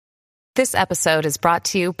This episode is brought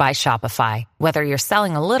to you by Shopify. Whether you're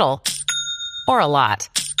selling a little or a lot,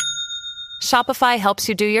 Shopify helps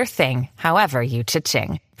you do your thing, however you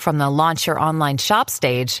cha-ching. From the launch your online shop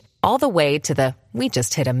stage, all the way to the we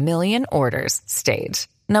just hit 1 million orders stage.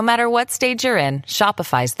 No matter what stage you're in,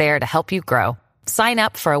 Shopify's there to help you grow. Sign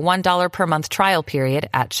up for a $1 per month trial period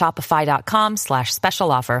at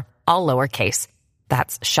shopify.com/special offer, all lowercase.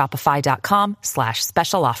 That's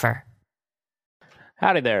shopify.com/special offer.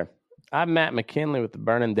 Howdy there. I'm Matt McKinley with the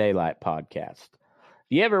Burning Daylight podcast. If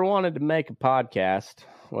you ever wanted to make a podcast,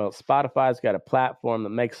 well, Spotify's got a platform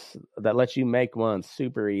that lets you make one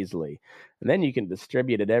super easily. And then you can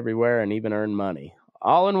distribute it everywhere and even earn money.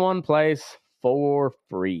 All in one place for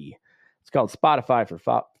free. It's called Spotify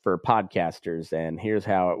for podcasters, and here's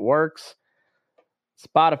how it works.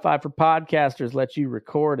 Spotify for podcasters lets you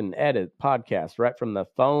record and edit podcasts right from the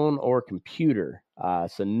phone or computer.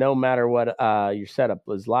 So no matter what your setup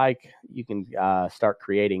is like, you can start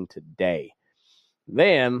creating today.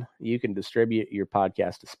 Then you can distribute your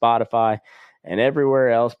podcast to Spotify and everywhere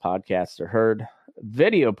else podcasts are heard.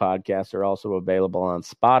 Video podcasts are also available on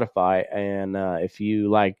Spotify. And if you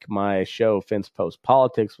like my show, Fence Post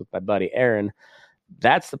Politics with my buddy Aaron,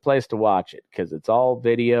 that's the place to watch it because it's all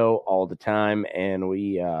video all the time. And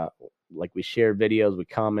we share videos, we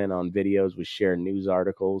comment on videos, we share news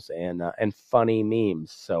articles and funny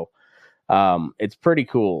memes. So it's pretty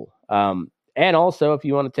cool. And also, if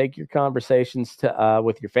you want to take your conversations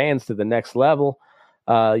with your fans to the next level,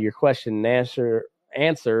 your question and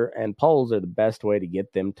answer and polls are the best way to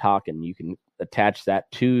get them talking. You can attach that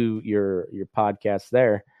to your podcast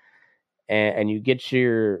there, and you get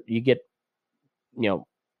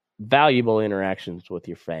valuable interactions with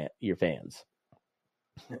your fans.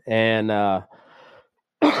 And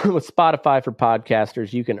with Spotify for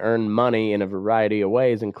podcasters, you can earn money in a variety of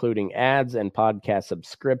ways, including ads and podcast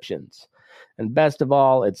subscriptions. And best of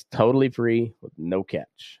all, it's totally free with no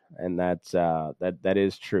catch. And that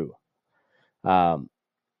is true.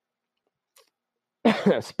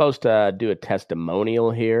 Supposed to do a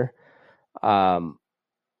testimonial here.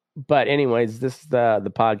 But anyways, this is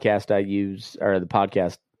the podcast I use, or the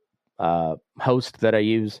podcast host that I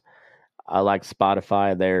use. I like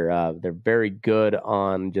Spotify. They're very good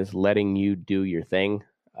on just letting you do your thing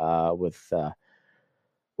with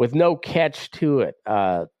no catch to it.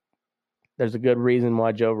 There's a good reason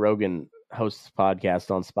why Joe Rogan hosts podcasts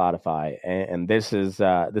on Spotify, and this is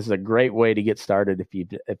a great way to get started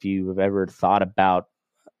if you've ever thought about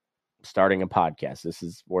starting a podcast. This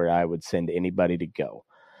is where I would send anybody to go.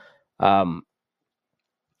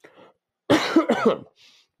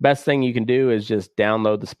 Best thing you can do is just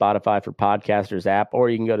download the Spotify for Podcasters app, or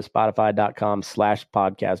you can go to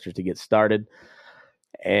spotify.com/podcasters to get started.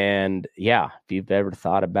 And yeah, if you've ever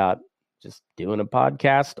thought about just doing a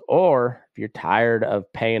podcast, or if you're tired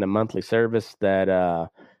of paying a monthly service that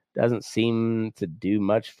doesn't seem to do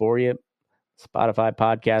much for you, Spotify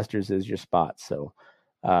Podcasters is your spot. So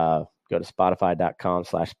go to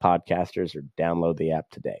spotify.com/podcasters or download the app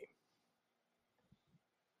today.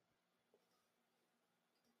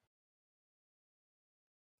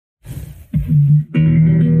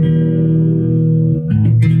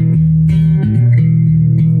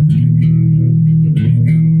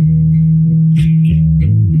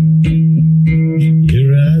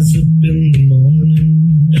 Your eyes up in the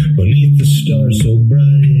morning, beneath the stars so bright.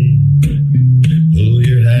 Pull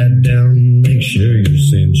your hat down, make sure your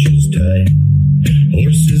cinch is tight.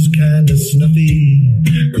 Horses kinda snuffy,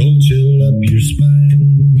 cold chill up your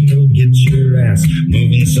spine. It'll get your ass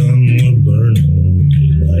moving, son, we're burning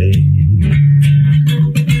daylight.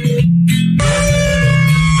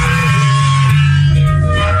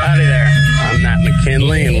 Howdy there. I'm Matt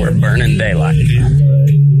McKinley, and we're burning daylight.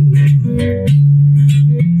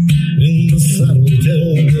 In the saddle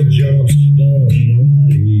till the job's done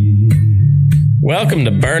right. Welcome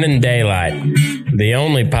to Burning Daylight, the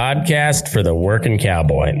only podcast for the working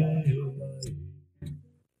cowboy.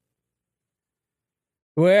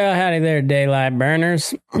 Well, howdy there, daylight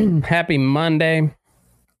burners. Happy Monday.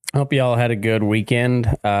 Hope you all had a good weekend.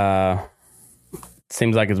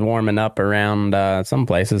 Seems like it's warming up around some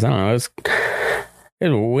places. I don't know. It's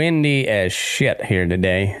windy as shit here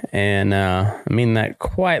today. And I mean that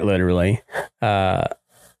quite literally. A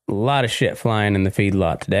lot of shit flying in the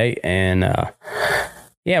feedlot today. And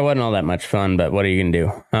yeah, it wasn't all that much fun, but what are you going to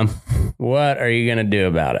do? What are you going to do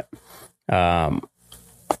about it? I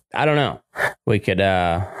don't know. We could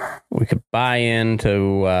buy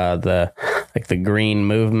into the green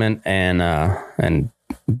movement and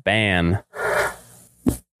ban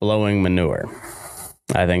blowing manure.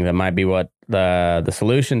 I think that might be what the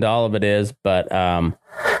solution to all of it is, but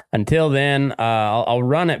until then, I'll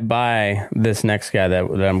run it by this next guy that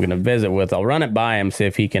I'm going to visit with. I'll run it by him, see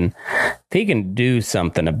if he can do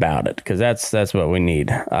something about it, because that's what we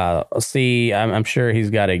need. See, I'm sure he's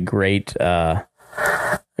got a great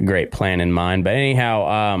plan in mind. But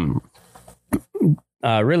anyhow,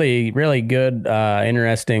 really, really good,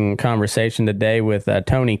 interesting conversation today with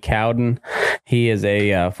Tony Cowden. He is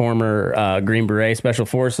a former Green Beret Special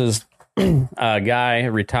Forces guy,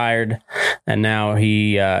 retired, and now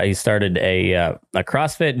he started a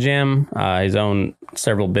CrossFit gym. He's owned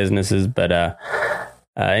several businesses, but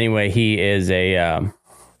anyway, he's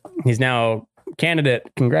now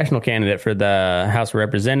congressional candidate for the House of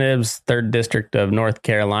Representatives, 3rd District of North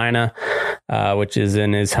Carolina, which is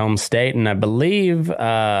in his home state, and I believe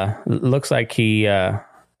looks like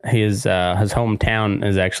his hometown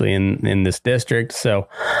is actually in this district. So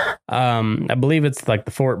I believe it's like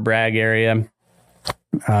the Fort Bragg area.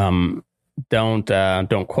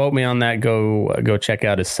 Don't quote me on that. Go check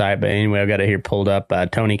out his site. But anyway, I've got it here pulled up,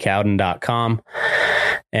 TonyCowden.com.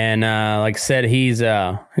 And like I said, he's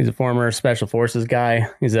a former Special Forces guy.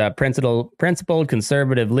 He's a principled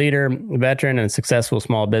conservative leader, veteran, and successful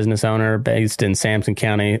small business owner based in Sampson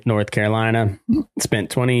County, North Carolina.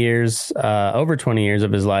 Spent over 20 years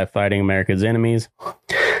of his life fighting America's enemies.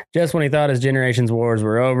 Just when he thought his generation's wars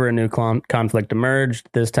were over, a new conflict emerged.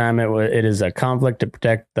 This time it is a conflict to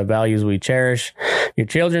protect the values we cherish, your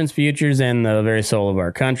children's futures, and the very soul of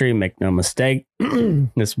our country. Make no mistake,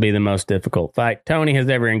 this will be the most difficult fight Tony has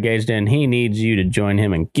ever engaged in. He needs you to join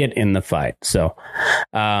him and get in the fight. So,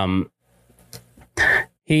 I'm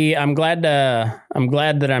glad that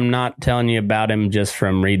I'm not telling you about him just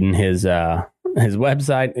from reading his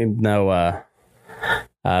website, even though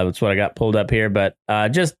that's what I got pulled up here. But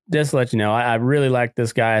just to let you know, I really like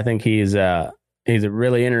this guy. I think he's a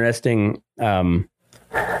really interesting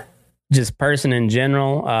just person in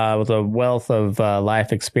general, with a wealth of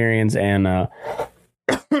life experience, and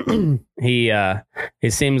he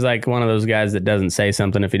seems like one of those guys that doesn't say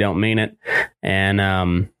something if you don't mean it.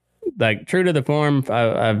 And like, true to the form,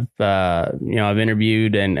 I've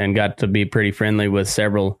interviewed and got to be pretty friendly with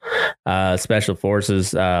several Special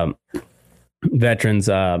Forces veterans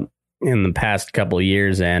in the past couple of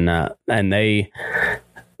years, and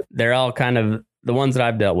they're all kind of, the ones that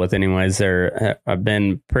I've dealt with anyways, I've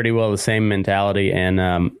been pretty well the same mentality.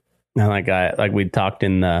 And like we talked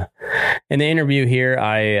in the interview here,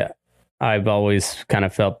 I've always kind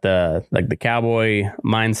of felt the cowboy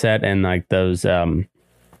mindset, and like those a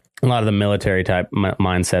lot of the military type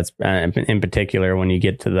mindsets, in particular when you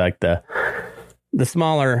get to like the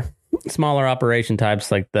smaller operation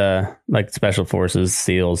types, like Special Forces,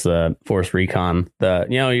 SEALs, Force Recon,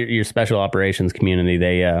 your special operations community.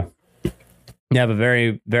 They have a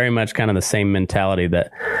very, very much kind of the same mentality that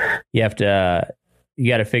you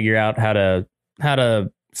got to figure out how to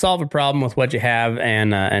solve a problem with what you have,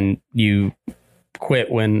 and you quit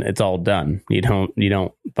when it's all done. You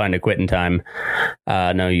don't find a quitting time.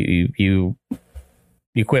 No, you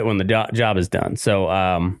quit when the job is done. So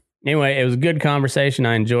anyway, it was a good conversation.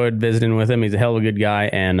 I enjoyed visiting with him. He's a hell of a good guy,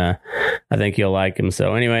 and I think you'll like him.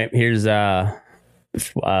 So anyway, here's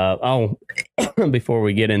before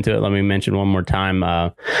we get into it, let me mention one more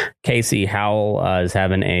time, Casey Howell is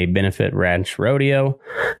having a benefit ranch rodeo.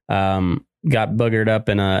 Got boogered up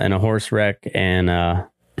in a horse wreck, and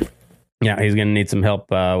he's gonna need some help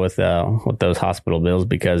with those hospital bills,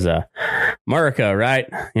 because America, right?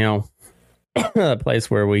 A place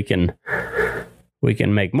where we can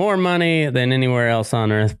make more money than anywhere else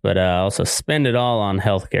on earth, but also spend it all on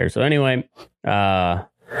healthcare. So anyway,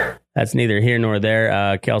 that's neither here nor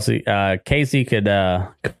there. Casey could,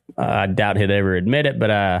 I doubt he'd ever admit it,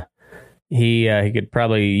 but he could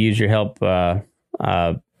probably use your help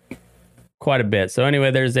quite a bit. So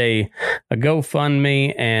anyway, there's a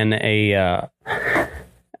GoFundMe and a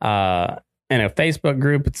Facebook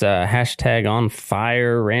group. It's a hashtag on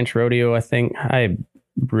fire ranch rodeo, I think. I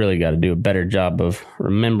really got to do a better job of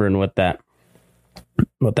remembering what that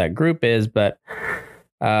group is, but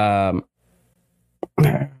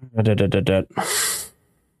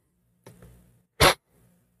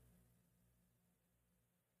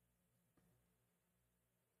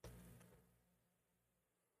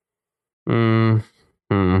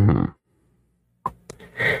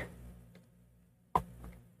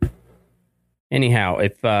anyhow,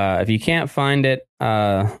 if you can't find it,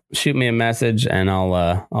 shoot me a message and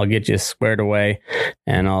I'll get you squared away,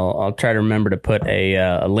 and I'll try to remember to put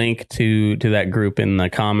a link to that group in the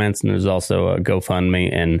comments. And there's also a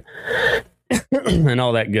GoFundMe and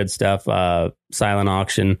all that good stuff. Silent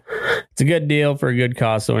auction. It's a good deal for a good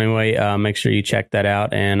cost. So anyway, make sure you check that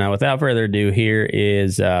out. And without further ado, here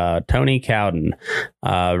is Tony Cowden,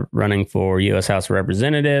 running for U.S. House of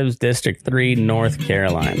Representatives, District 3, North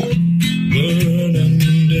Carolina. Burning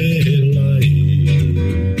daylight,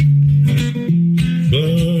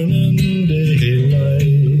 burning daylight.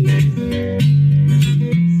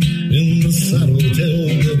 In the saddle till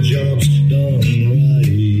the job's done right.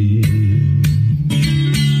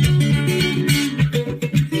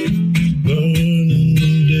 Burning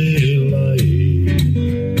daylight.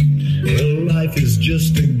 Well, life is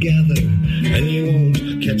just a gather, and you won't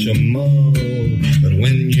catch 'em all. But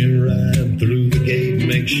when you ride through the gate,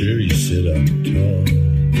 make sure you sit up tall.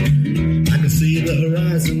 I can see the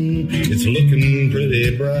horizon, it's looking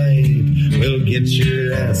pretty bright. Well, get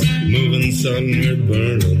your ass moving, son, we're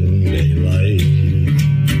burning daylight.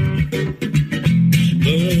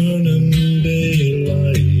 Burning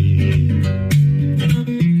daylight.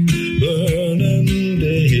 Burning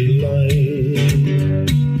daylight.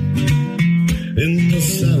 In the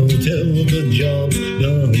south till the job's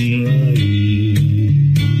done right.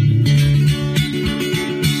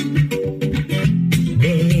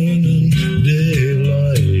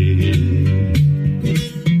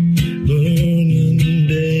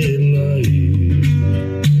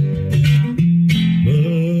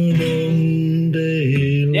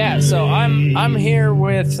 I'm here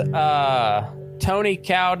with Tony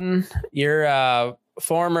Cowden, your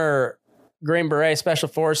former Green Beret Special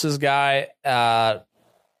Forces guy,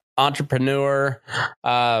 entrepreneur,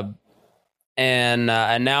 and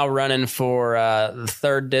now running for the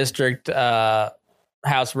 3rd District House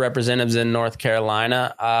of Representatives in North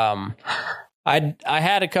Carolina. I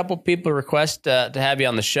had a couple people request to have you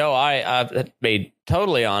on the show. I'll be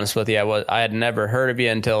totally honest with you. I had never heard of you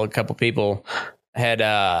until a couple people had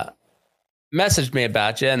messaged me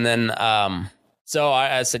about you, and then so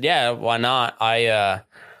I said, yeah, why not? And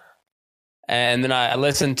then I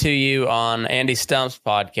listened to you on Andy Stump's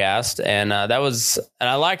podcast, and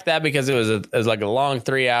I liked that because it was like a long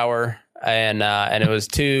 3 hour, and it was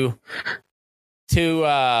two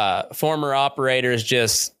former operators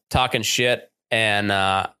just talking shit,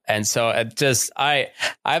 and so it just I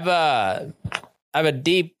have a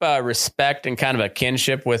deep respect and kind of a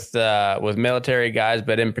kinship with military guys,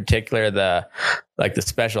 but in particular the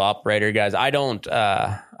special operator guys.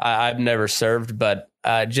 I've never served, but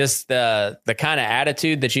just the kind of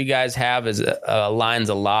attitude that you guys have aligns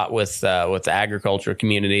a lot with the agricultural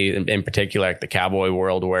community, in particular, like the cowboy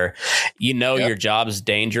world, where your job's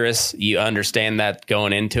dangerous. You understand that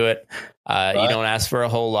going into it. Right. You don't ask for a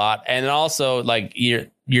whole lot, and also like your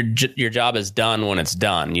job is done when it's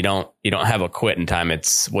done. You don't have a quitting time.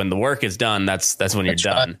 It's when the work is done. That's when you're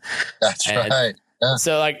done. That's right. Yeah.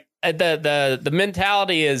 So like the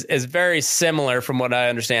mentality is very similar from what I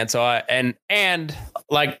understand. So and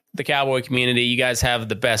like the cowboy community, you guys have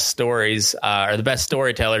the best stories, or the best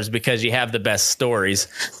storytellers, because you have the best stories.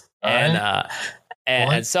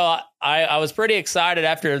 And so I was pretty excited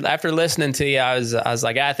after listening to you. I was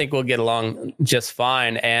like, I think we'll get along just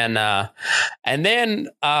fine. And then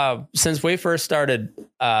since we first started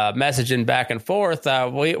messaging back and forth,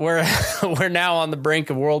 we're now on the brink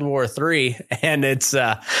of World War III, and it's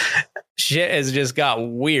shit has just got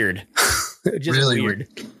weird. Just really weird.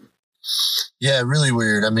 Yeah, really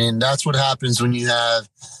weird. I mean, that's what happens when you have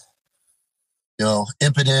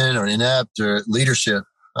impotent or inept or leadership.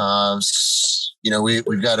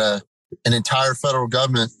 We've got an entire federal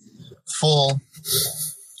government full.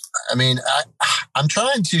 I mean, I'm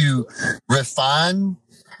trying to refine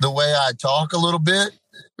the way I talk a little bit,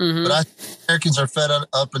 but I think Americans are fed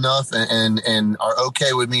up enough and are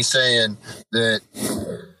okay with me saying that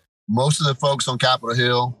most of the folks on Capitol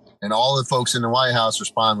Hill and all the folks in the White House are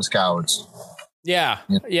spineless cowards. Yeah.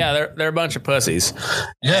 They're a bunch of pussies.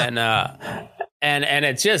 Yeah. And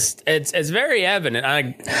it's just it's very evident.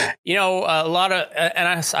 A lot of, and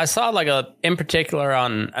I saw like in particular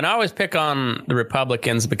and I always pick on the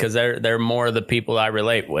Republicans because they're more the people I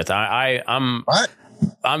relate with. I'm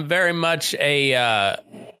very much a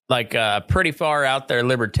pretty far out there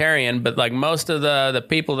libertarian, but like most of the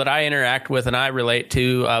people that I interact with and I relate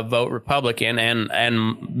to vote Republican,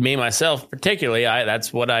 and me myself particularly,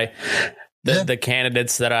 that's what the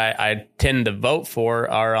candidates that I tend to vote for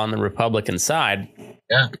are on the Republican side.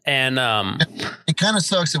 Yeah. And it kind of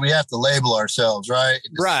sucks that we have to label ourselves, right?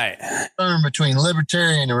 Right. Term between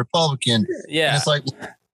libertarian and Republican. Yeah. And it's like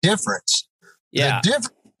difference. Yeah. The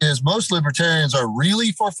difference is most libertarians are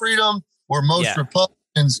really for freedom, where most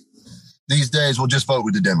Republicans, these days will just vote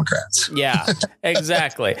with the Democrats. Yeah,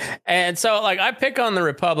 exactly. And so, like, I pick on the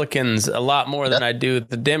Republicans a lot more than I do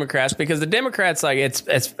the Democrats, because the Democrats, like,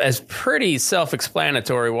 it's pretty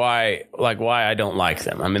self-explanatory why I don't like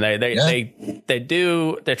them. I mean,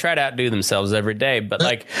 they try to outdo themselves every day, but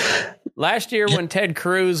like last year when Ted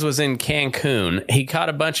Cruz was in Cancun, he caught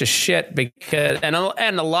a bunch of shit because and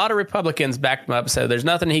a lot of Republicans backed him up. So there's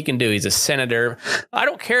nothing he can do. He's a senator. I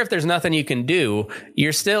don't care if there's nothing you can do.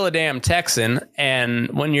 You're still a damn Texan, and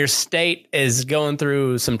when your state is going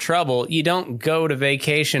through some trouble, you don't go to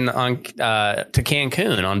vacation on to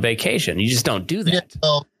Cancun on vacation. You just don't do that. Yeah,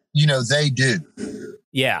 well, they do.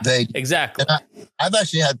 Yeah, exactly. And I've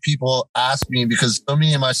actually had people ask me, because so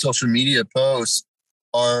many of my social media posts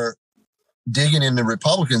are digging into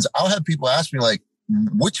Republicans. I'll have people ask me, like,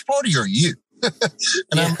 which party are you?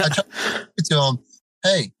 And I try to tell them,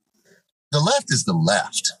 hey, the left is the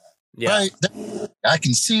left. Yeah. Right? I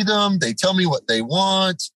can see them. They tell me what they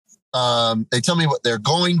want. They tell me what they're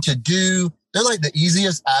going to do. They're like the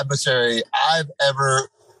easiest adversary I've ever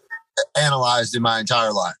analyzed in my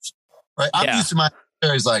entire life. Right? I'm used to my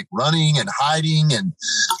adversaries like running and hiding and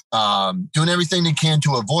doing everything they can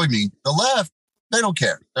to avoid me. The left, they don't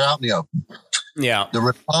care. They're out in the open. Yeah. The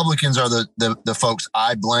Republicans are the folks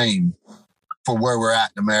I blame for where we're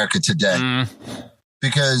at in America today.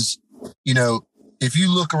 Because, if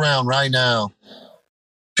you look around right now,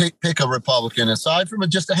 pick a Republican, aside from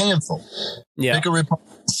just a handful. Yeah. Pick a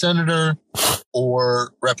Republican senator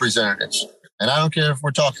or representatives. And I don't care if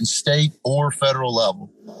we're talking state or federal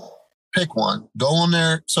level. Pick one. Go on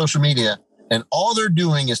their social media, and all they're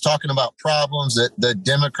doing is talking about problems that the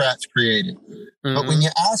Democrats created. But when you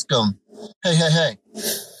ask them, hey,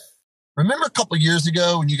 remember a couple of years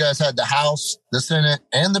ago when you guys had the House, the Senate,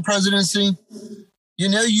 and the presidency?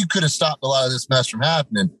 You could have stopped a lot of this mess from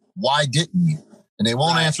happening. Why didn't you? And they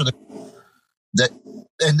won't answer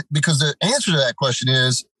and because the answer to that question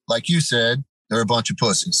is, like you said, they're a bunch of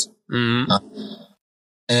pussies.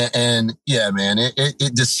 And yeah, man,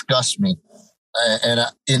 it disgusts me. And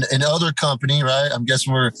in other company, right? I'm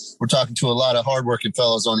guessing we're talking to a lot of hardworking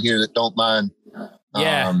fellows on here that don't mind,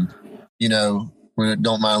 don't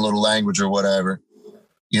mind a little language or whatever.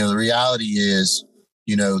 The reality is,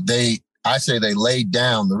 I say they laid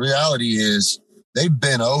down. The reality is they've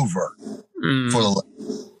been over for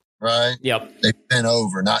the right. Yep, they've been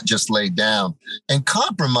over, not just laid down, and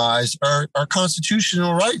compromised our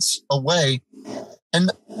constitutional rights away,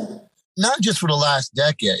 and not just for the last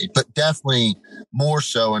decade, but definitely more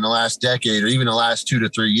so in the last decade, or even the last 2 to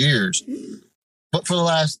 3 years, but for the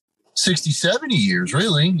last 60, 70 years,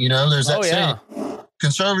 really. There's that saying,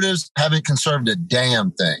 conservatives haven't conserved a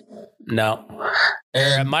damn thing. No.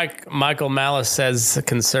 And Michael Malice says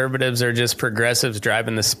conservatives are just progressives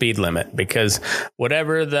driving the speed limit, because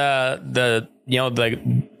whatever the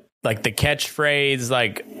catchphrase,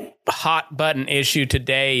 like hot button issue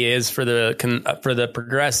today is for the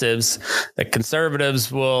progressives, the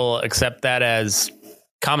conservatives will accept that as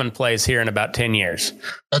commonplace here in about 10 years.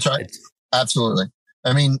 That's right. Absolutely.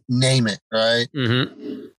 I mean, name it, right?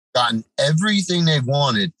 Gotten everything they've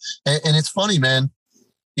wanted. And it's funny, man.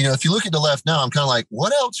 If you look at the left now, I'm kind of like,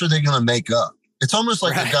 what else are they going to make up? It's almost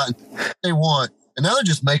like they've gotten what they want, and now they're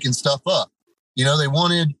just making stuff up. They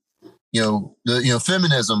wanted,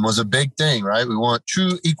 feminism was a big thing, right? We want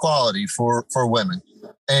true equality for women.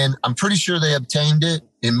 And I'm pretty sure they obtained it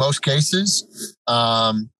in most cases.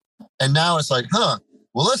 And now it's like, well,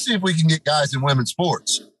 let's see if we can get guys in women's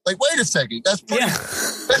sports. Like, wait a second. That's pretty,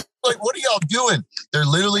 like, what are y'all doing? They're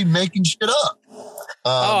literally making shit up.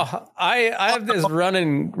 I have this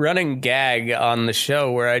running gag on the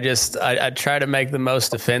show where I try to make the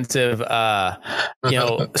most offensive,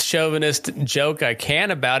 chauvinist joke I can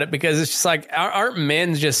about it, because it's just like, aren't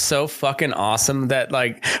men just so fucking awesome that,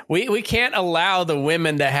 like, we can't allow the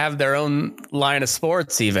women to have their own line of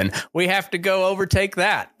sports even. We have to go overtake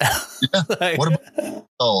that. Like, what about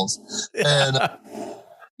dolls? And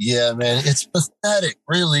yeah, man, it's pathetic.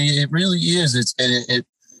 Really, it really is. It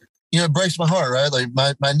breaks my heart, right? Like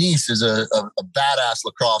my niece is a badass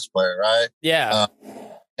lacrosse player, right? Yeah.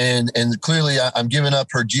 And clearly I'm giving up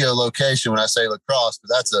her geolocation when I say lacrosse, but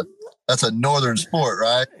that's a northern sport,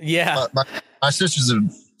 right? Yeah. My sister's a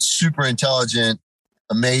super intelligent,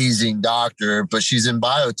 amazing doctor, but she's in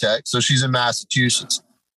biotech, so she's in Massachusetts.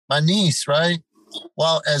 My niece, right?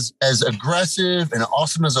 While as aggressive and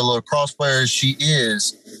awesome as a lacrosse player as she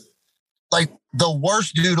is, like, the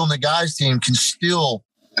worst dude on the guys team can still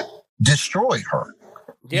destroy her,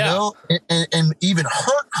 and even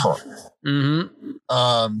hurt her.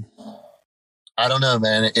 I don't know,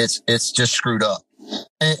 man. It's just screwed up.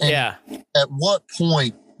 And at what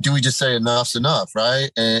point do we just say enough's enough,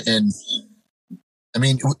 right? And I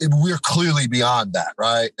mean, we're clearly beyond that,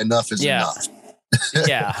 right? Enough is enough.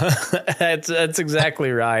 Yeah, that's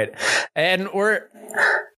exactly right. And we're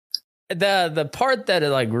the part that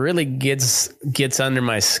like really gets under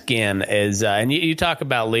my skin is, and you talk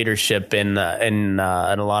about leadership in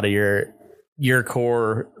a lot of your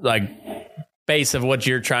core like base of what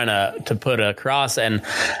you're trying to put across, and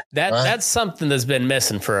that's something that's been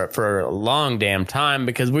missing for a long damn time,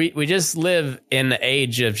 because we just live in the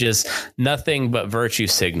age of just nothing but virtue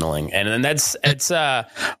signaling, and it's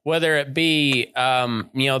whether it be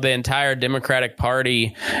the entire Democratic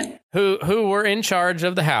Party who were in charge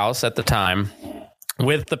of the House at the time,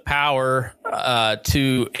 with the power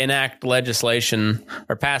to enact legislation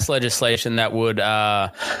or pass legislation that would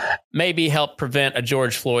maybe help prevent a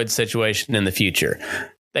George Floyd situation in the future.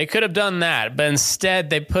 They could have done that, but instead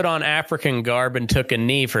they put on African garb and took a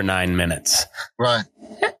knee for 9 minutes. Right.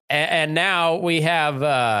 And now we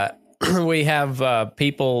have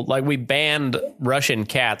people like, we banned Russian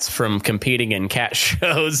cats from competing in cat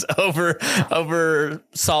shows over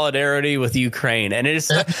solidarity with Ukraine, and it's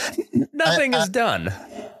nothing is done.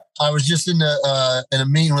 I was just in a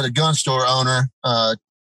meeting with a gun store owner,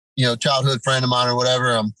 childhood friend of mine or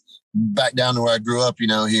whatever. I'm back down to where I grew up,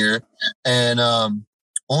 here, and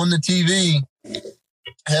on the TV,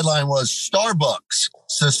 headline was Starbucks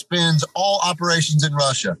suspends all operations in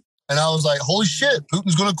Russia. And I was like, holy shit,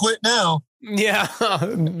 Putin's going to quit now. Yeah,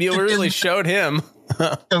 you really showed him.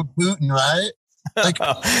 Putin, right? Like,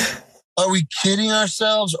 are we kidding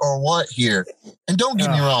ourselves or what here? And don't get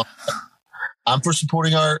me wrong, I'm for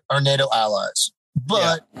supporting our NATO allies.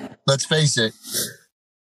 But let's face it,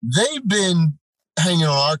 they've been hanging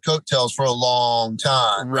on our coattails for a long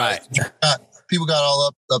time. Right. People got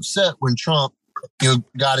all upset when Trump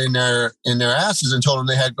got in their asses and told them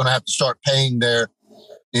they had going to have to start paying their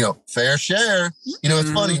fair share.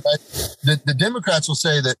 It's funny, right? The Democrats will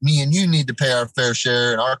say that me and you need to pay our fair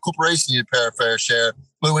share and our corporations need to pay our fair share.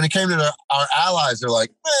 But when it came to our allies, they're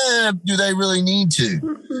like, do they really need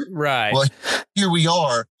to? Right. Well, here we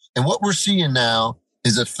are. And what we're seeing now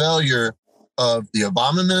is a failure of the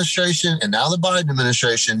Obama administration and now the Biden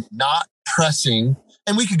administration not pressing.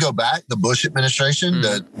 And we could go back, the Bush administration,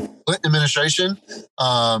 the Clinton administration,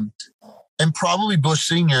 and probably Bush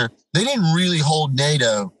Sr., they didn't really hold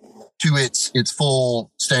NATO to its full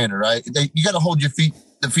standard, right? You got to hold the feet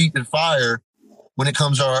to fire when it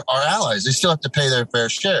comes to our allies. They still have to pay their fair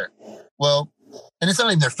share. Well, and it's not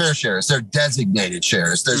even their fair share; it's their designated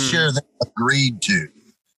share. It's their share they agreed to,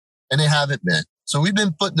 and they haven't been. So we've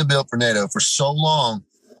been footing the bill for NATO for so long.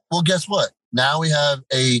 Well, guess what? Now we have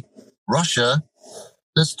a Russia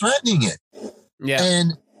that's threatening it. Yeah,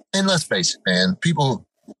 and let's face it, man. People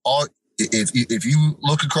are. If you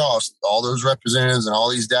look across all those representatives and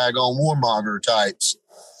all these daggone warmonger types,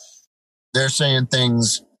 they're saying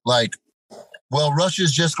things like, well,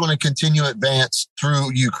 Russia's just going to continue advance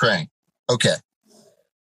through Ukraine. Okay.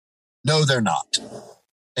 No, they're not.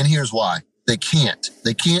 And here's why. They can't.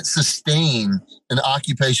 They can't sustain an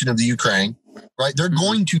occupation of the Ukraine, right? They're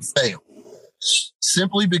going to fail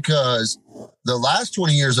simply because the last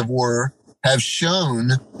 20 years of war have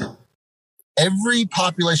shown every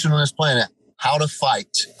population on this planet how to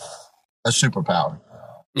fight a superpower.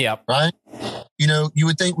 Yeah. Right? You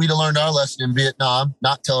would think we'd have learned our lesson in Vietnam,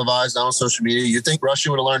 not televised, not on social media. You'd think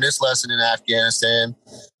Russia would have learned this lesson in Afghanistan,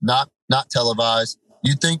 not televised.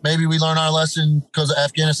 You'd think maybe we learned our lesson because of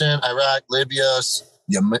Afghanistan, Iraq, Libya,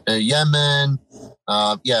 Yemen,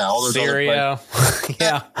 all those Syria.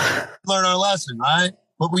 Yeah. Learn our lesson, right?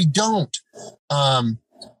 But we don't.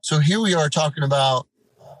 So here we are talking about,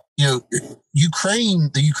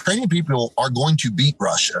 Ukraine, the Ukrainian people are going to beat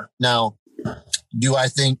Russia. Now, do I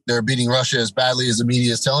think they're beating Russia as badly as the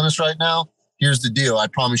media is telling us right now? Here's the deal. I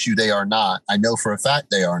promise you they are not. I know for a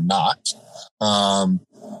fact they are not. I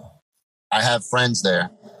have friends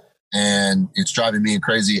there and it's driving me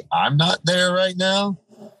crazy. I'm not there right now.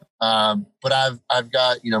 But I've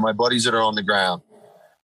got, my buddies that are on the ground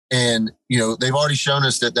and, they've already shown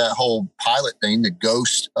us that whole pilot thing, the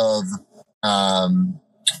ghost of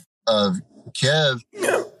Kiev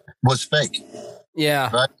was fake. Yeah.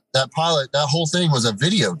 Right. That pilot, that whole thing was a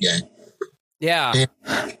video game. Yeah.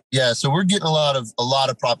 And, yeah. So we're getting a lot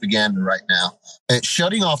of propaganda right now. And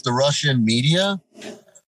shutting off the Russian media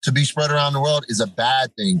to be spread around the world is a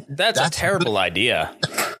bad thing. That's a terrible idea.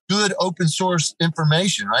 Good open source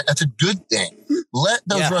information, right? That's a good thing. Let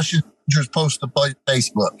those Russian users post to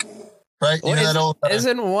Facebook. Right? Well,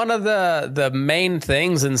 isn't one of the main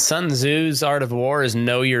things in Sun Tzu's Art of War is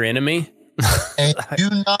know your enemy? and do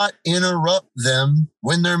not interrupt them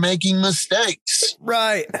when they're making mistakes.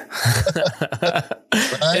 Right.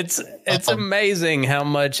 Right? It's amazing how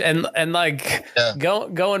much and like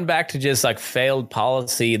going back to just like failed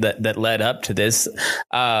policy that led up to this.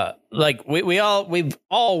 Like we've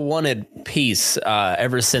all wanted peace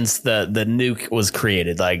ever since the nuke was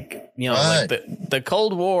created. Like, you know, right. like the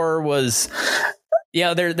Cold War was.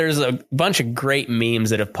 Yeah, there's a bunch of great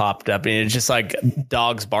memes that have popped up, and it's just like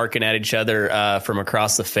dogs barking at each other from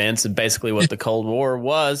across the fence, and basically what the Cold War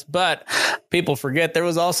was. But people forget there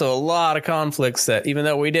was also a lot of conflicts that, even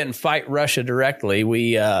though we didn't fight Russia directly,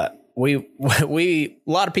 we a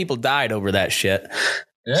lot of people died over that shit.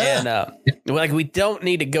 Yeah. And like we don't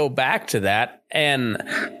need to go back to that. And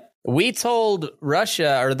we told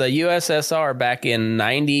Russia or the USSR back in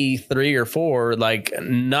 93 or 4, like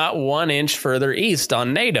not 1 inch further east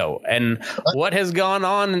on NATO. And what has gone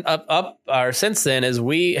on up since then is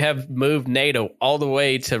we have moved NATO all the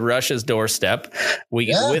way to Russia's doorstep.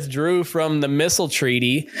 We withdrew from the missile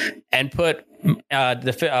treaty and put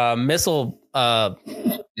the missile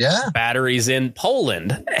batteries in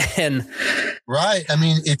Poland. And right. I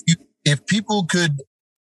mean, if people could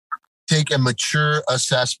take a mature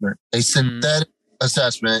assessment, a synthetic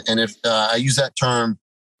assessment, and if I use that term,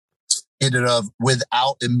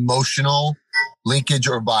 without emotional linkage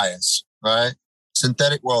or bias, right?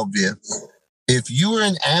 Synthetic worldview. If you were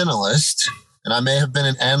an analyst, and I may have been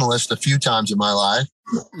an analyst a few times in my life,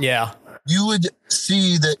 you would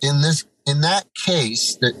see that in that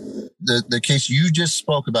case, that the case you just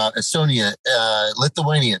spoke about, Estonia,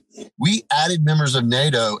 Lithuania, we added members of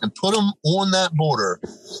NATO and put them on that border.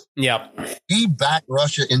 Yep. We backed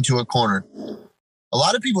Russia into a corner. A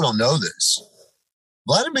lot of people don't know this.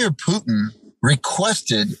 Vladimir Putin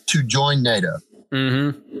requested to join NATO.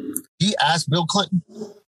 Mm-hmm. He asked Bill Clinton,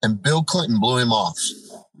 and Bill Clinton blew him off.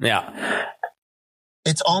 Yeah.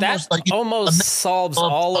 It's almost that like almost solves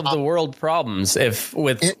all of the world problems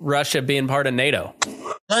with Russia being part of NATO.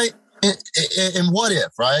 Right. And what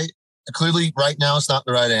if, right? Clearly, right now, it's not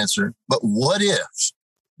the right answer. But what if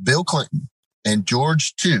Bill Clinton and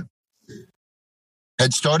George too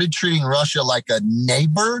had started treating Russia like a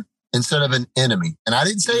neighbor instead of an enemy? And I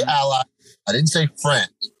didn't say ally. I didn't say friend.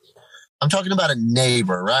 I'm talking about a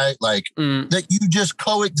neighbor, right? Like that you just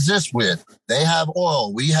coexist with. They have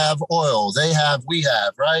oil. We have oil. They have, we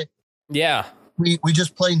have, right? Yeah. We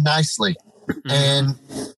just play nicely and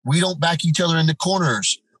we don't back each other into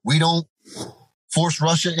corners. We don't force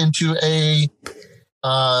Russia into an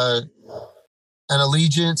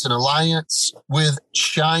allegiance, an alliance with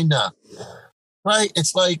China, right?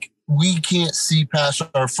 It's like we can't see past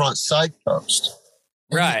our front sight post.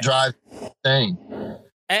 Right. Drive thing.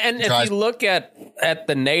 And if you look at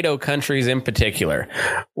the NATO countries in particular,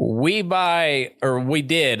 we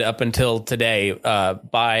did up until today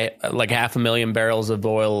buy like 500,000 barrels of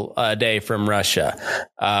oil a day from Russia.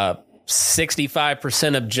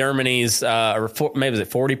 65% of Germany's, maybe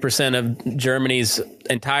 40% of Germany's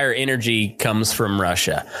entire energy comes from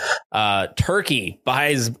Russia. Turkey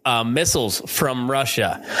buys missiles from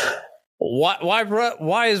Russia.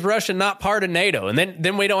 Why is Russia not part of NATO? And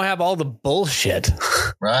then we don't have all the bullshit.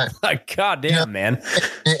 Right. Like, goddamn, man.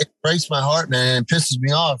 It breaks my heart, man. And it pisses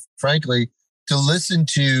me off, frankly, to listen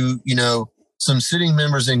to, some sitting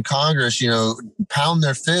members in Congress, pound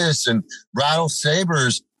their fists and rattle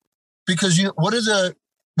sabers because what's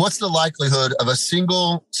the likelihood of a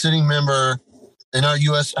single sitting member in our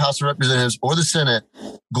U.S. House of Representatives or the Senate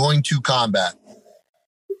going to combat?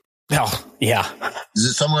 Oh, yeah. Is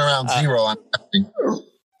it somewhere around zero? I'm guessing.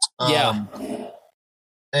 Yeah.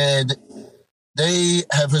 And they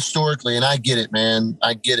have historically, and I get it, man.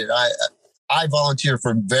 I get it. I volunteer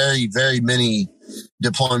for very, very many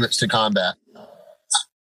deployments to combat.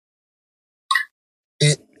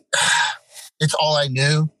 It's all I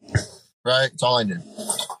knew, right? It's all I knew.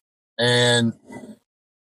 And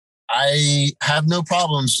I have no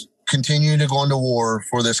problems continuing to go into war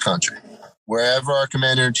for this country, wherever our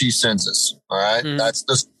commander-in-chief sends us. All right. That's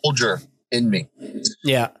the soldier in me.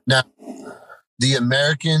 Yeah. Now, the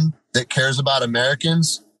American that cares about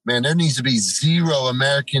Americans, man, there needs to be zero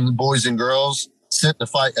American boys and girls sent to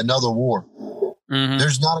fight another war. Mm-hmm.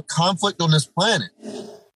 There's not a conflict on this planet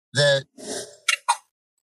that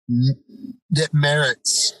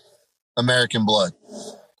merits American blood.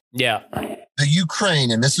 Yeah. The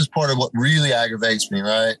Ukraine, and this is part of what really aggravates me,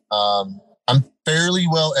 right? I'm fairly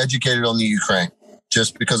well educated on the Ukraine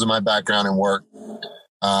just because of my background and work.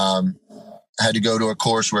 I had to go to a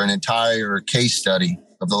course where an entire case study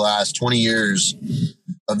of the last 20 years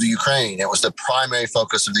of the Ukraine. It was the primary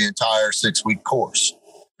focus of the entire 6-week course.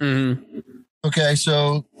 Mm-hmm. Okay,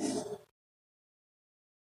 so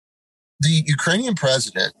the Ukrainian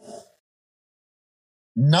president,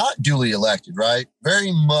 not duly elected, right?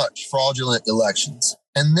 Very much fraudulent elections.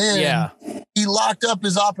 And then he locked up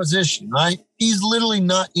his opposition, right? He's literally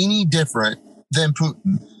not any different than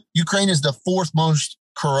Putin. Ukraine is the fourth most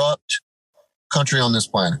corrupt country on this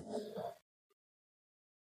planet.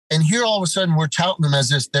 And here all of a sudden we're touting them as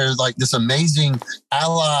this, they're like this amazing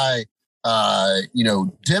ally,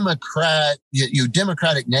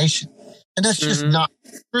 democratic nation. And that's just not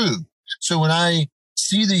true. So when I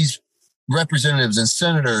see these representatives and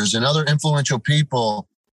senators and other influential people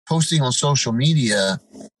posting on social media,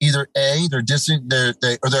 either A, they're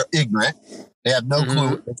ignorant. They have no clue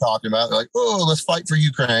what they're talking about. They're like, oh, let's fight for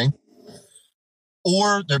Ukraine.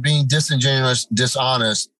 Or they're being disingenuous,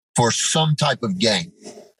 dishonest for some type of gain.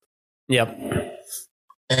 Yep.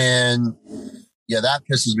 And that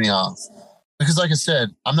pisses me off. Because like I said,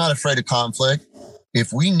 I'm not afraid of conflict.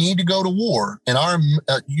 If we need to go to war and our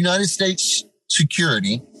United States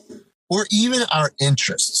security, or even our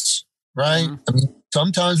interests, right? I mean,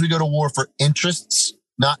 sometimes we go to war for interests,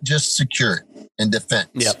 not just security and defense.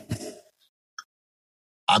 Yep.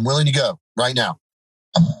 I'm willing to go right now.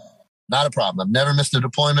 Not a problem. I've never missed a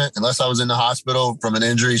deployment unless I was in the hospital from an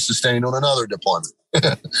injury sustained on another deployment.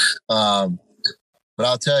 But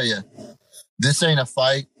I'll tell you, this ain't a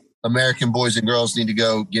fight American boys and girls need to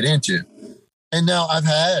go get into. And now I've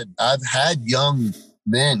had young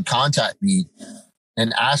men contact me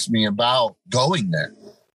and ask me about going there.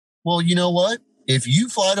 Well, you know what? If you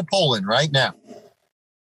fly to Poland right now,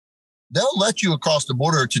 they'll let you across the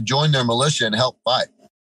border to join their militia and help fight.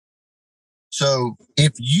 So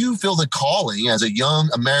if you feel the calling as a young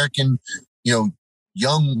American, young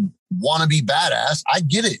wannabe badass, I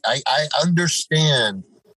get it. I understand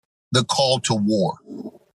the call to war.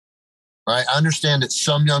 Right? I understand that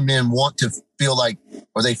some young men want to feel like,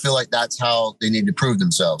 or they feel like that's how they need to prove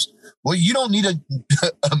themselves. Well, you don't need a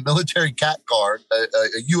military cat card, a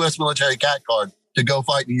U.S. military cat card to go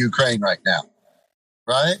fight in Ukraine right now.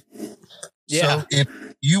 Right? Yeah. So if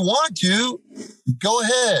you want to, go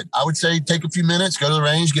ahead. I would say take a few minutes, go to the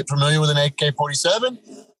range, get familiar with an AK-47.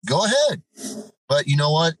 Go ahead. But you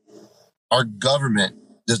know what? Our government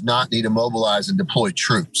does not need to mobilize and deploy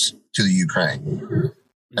troops to the Ukraine.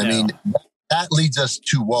 I mean, that leads us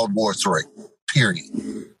to World War III, period.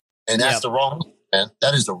 And that's the wrong, man.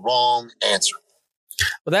 That is the wrong answer.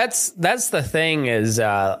 Well, that's the thing is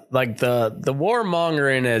like the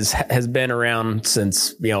warmongering has been around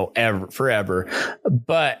since forever,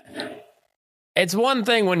 but it's one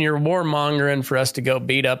thing when you're warmongering for us to go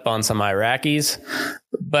beat up on some Iraqis,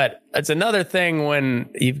 but it's another thing when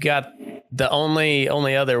you've got the only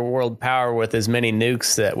other world power with as many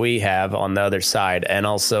nukes that we have on the other side, and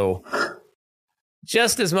also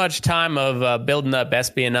just as much time of building up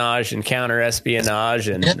espionage and counter espionage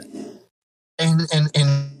and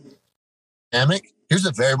here's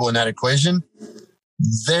a variable in that equation.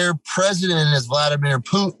 Their president is Vladimir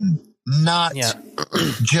Putin, not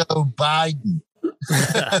Joe Biden.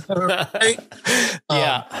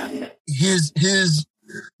 Right? His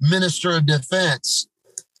minister of defense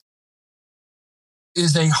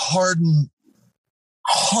is a hardened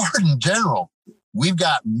general. We've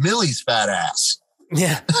got Millie's fat ass.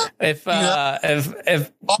 Yeah. If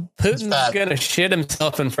Putin's gonna shit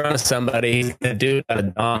himself in front of somebody, he's gonna do it out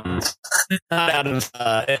of DOMS, not out of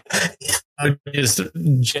just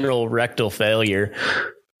general rectal failure.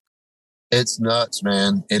 It's nuts,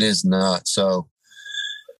 man. It is nuts. So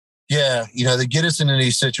they get us into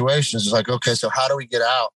these situations. It's like, okay, so how do we get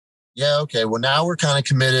out? Yeah, okay. Well, now we're kind of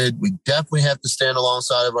committed. We definitely have to stand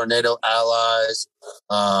alongside of our NATO allies,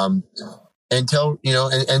 and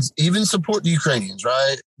even support the Ukrainians,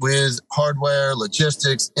 right? With hardware,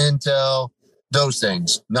 logistics, intel, those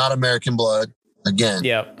things. Not American blood. Again.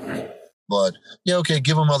 Blood. Yeah, okay,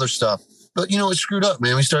 give them other stuff. But it's screwed up,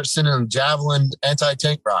 man. We start sending them Javelin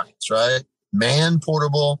anti-tank rockets, right?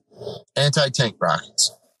 Man-portable anti-tank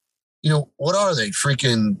rockets. What are they?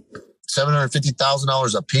 Freaking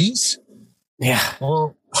 $750,000 a piece? Yeah.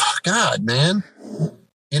 Well, God, man.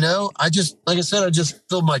 I just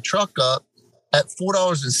filled my truck up at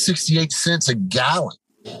 $4.68 a gallon.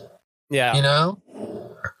 Yeah.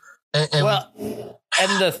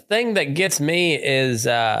 And the thing that gets me is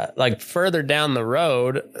like further down the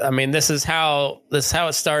road. I mean, this is how it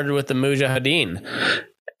started with the Mujahideen.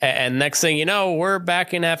 And next thing you know, we're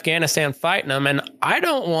back in Afghanistan fighting them. And I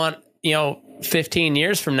don't want, 15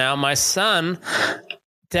 years from now, my son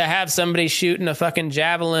to have somebody shooting a fucking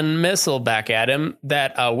Javelin missile back at him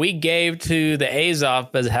that we gave to the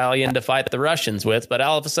Azov battalion to fight the Russians with. But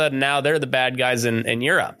all of a sudden now they're the bad guys in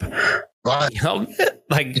Europe. Right. You know,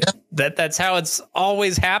 like that's how it's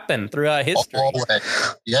always happened throughout history. Always.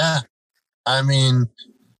 Yeah. I mean,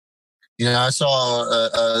 I saw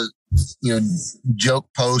a joke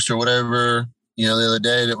post or whatever, the other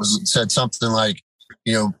day that said something like,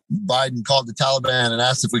 Biden called the Taliban and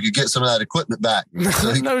asked if we could get some of that equipment back.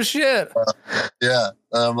 So No shit. Yeah.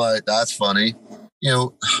 I'm like, that's funny.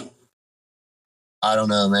 I don't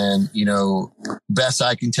know, man. Best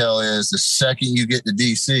I can tell is the second you get to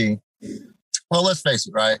DC, well, let's face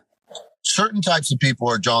it, right? Certain types of people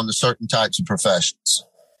are drawn to certain types of professions,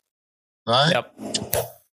 right?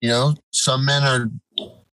 Yep. Some men are,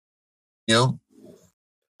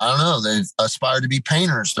 I don't know. They've aspired to be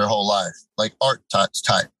painters their whole life, like art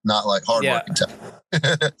type, not like hardworking type.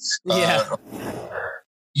 Yeah.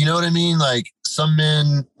 You know what I mean? Like some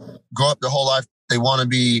men grow up their whole life, they want to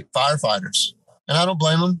be firefighters. And I don't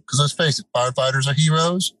blame them because let's face it, firefighters are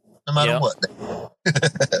heroes no matter what.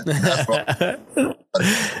 That's wrong.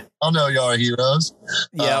 I know y'all are heroes.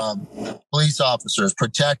 Yeah. Police officers,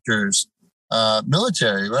 protectors,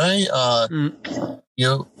 military, right?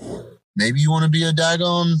 Maybe you want to be a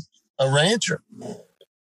rancher.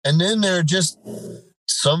 And then there are just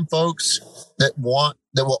some folks that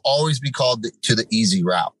will always be called to the easy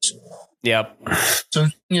route. Yep. So,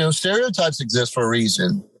 stereotypes exist for a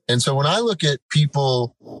reason. And so when I look at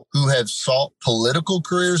people who have sought political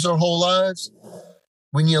careers their whole lives,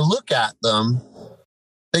 when you look at them,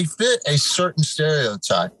 they fit a certain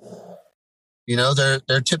stereotype.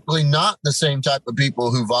 They're typically not the same type of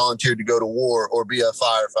people who volunteered to go to war or be a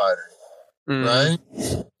firefighter, right?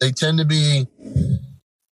 They tend to be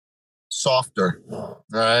softer,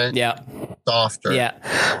 right? Yeah. Softer. Yeah.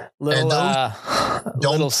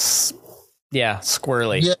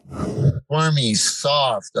 Squirrely. Yeah. Wormy,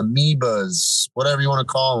 soft, amoebas, whatever you want to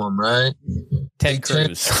call them, right? Ted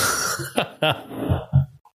Cruz.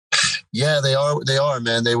 Yeah, they are,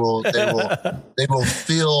 man. They will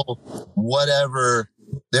feel whatever.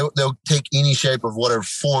 They'll take any shape of whatever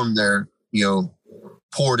form they're,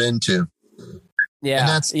 poured into. Yeah. And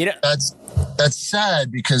that's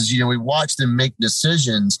sad because, we watch them make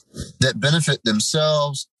decisions that benefit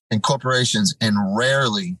themselves and corporations and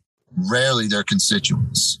rarely their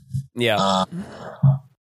constituents. Yeah.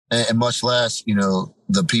 And much less,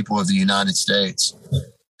 the people of the United States.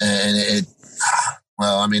 And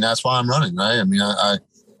that's why I'm running, right? I mean, I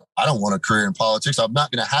don't want a career in politics. I'm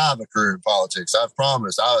not going to have a career in politics. I've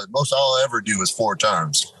promised. Most I'll ever do is 4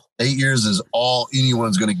 terms. 8 years is all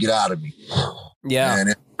anyone's going to get out of me. Yeah.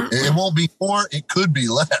 And it won't be more. It could be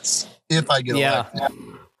less if I get elected.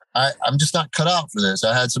 I'm just not cut out for this.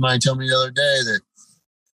 I had somebody tell me the other day that,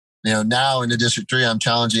 now in the District 3, I'm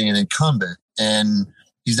challenging an incumbent, and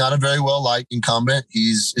he's not a very well-liked incumbent.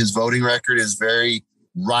 His voting record is very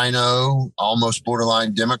rhino, almost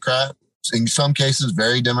borderline Democrat. In some cases,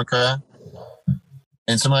 very Democrat.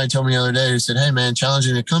 And somebody told me the other day, he said, hey, man,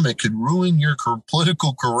 challenging an incumbent could ruin your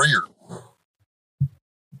political career.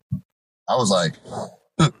 I was like,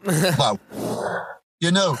 wow.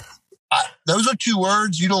 Those are 2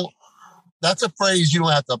 words that's a phrase you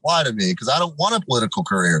don't have to apply to me because I don't want a political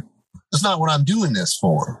career. That's not what I'm doing this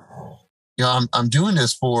for. I'm doing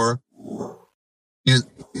this for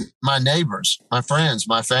my neighbors, my friends,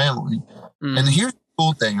 my family. And here's the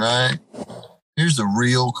cool thing, right? Here's the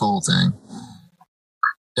real cool thing.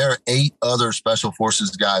 There are 8 other Special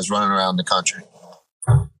Forces guys running around the country.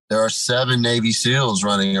 There are 7 Navy SEALs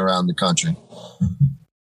running around the country.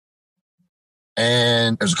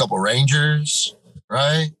 And there's a couple of Rangers,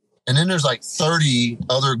 right? And then there's like 30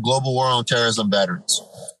 other global war on terrorism veterans.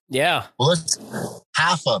 Yeah. Well, just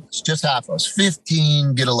half of us,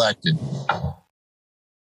 15 get elected.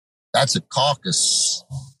 That's a caucus.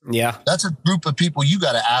 Yeah. That's a group of people you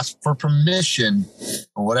got to ask for permission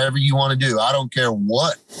or whatever you want to do. I don't care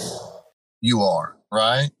what you are,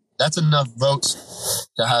 right? That's enough votes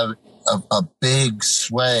to have a big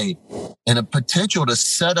sway and a potential to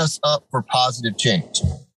set us up for positive change.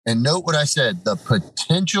 And note what I said, the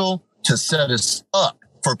potential to set us up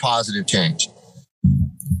for positive change.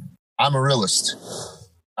 I'm a realist.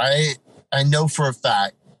 I know for a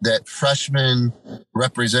fact that freshman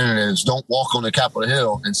representatives don't walk on the Capitol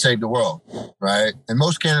Hill and save the world, right? And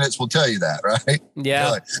most candidates will tell you that, right? Yeah.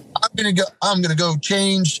 Like, I'm gonna go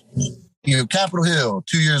change, Capitol Hill.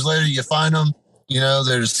 2 years later, you find them,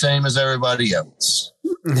 they're the same as everybody else.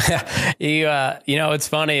 What's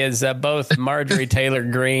funny is that both Marjorie Taylor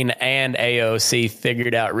Greene and AOC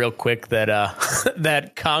figured out real quick that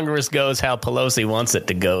that Congress goes how Pelosi wants it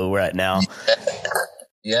to go right now.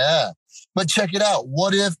 Yeah. But check it out.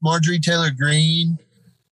 What if Marjorie Taylor Greene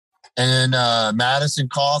and Madison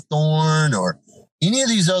Cawthorn or, any of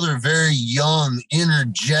these other very young,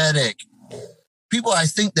 energetic people, I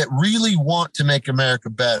think, that really want to make America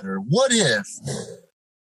better, what if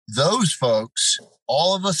those folks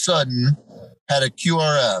all of a sudden had a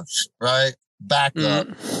QRF, right? Backup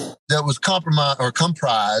that was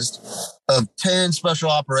comprised of 10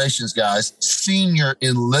 special operations guys, senior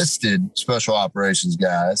enlisted special operations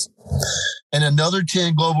guys, and another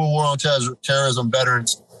 10 global war on terrorism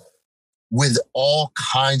veterans with all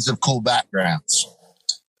kinds of cool backgrounds.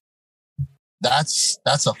 That's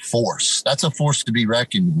a force. That's a force to be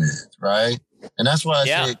reckoned with, right? And that's why I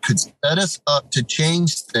say it could set us up to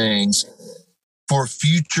change things for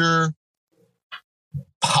future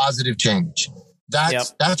positive change.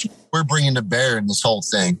 That's what we're bringing to bear in this whole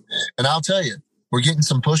thing. And I'll tell you, we're getting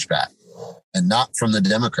some pushback, and not from the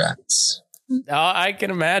Democrats. Oh, I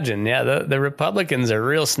can imagine. Yeah, the Republicans are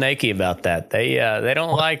real snaky about that. They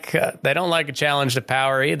don't like a challenge to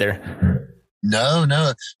power either. No,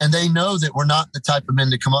 and they know that we're not the type of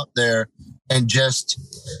men to come up there and just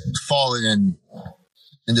fall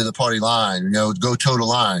into the party line, go toe-to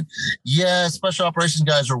line. Yeah, special operations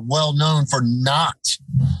guys are well known for not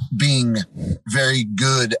being very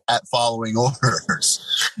good at following orders.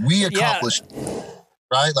 We accomplished,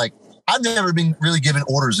 right? Like, I've never been really given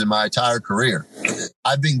orders in my entire career.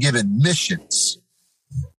 I've been given missions,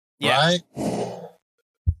 right?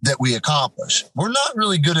 That we accomplish. We're not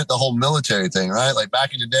really good at the whole military thing, right? Like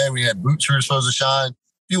back in the day, we had boots we were supposed to shine.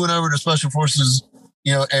 If you went over to Special Forces,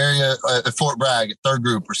 area at Fort Bragg at 3rd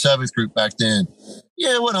Group or 7th Group back then,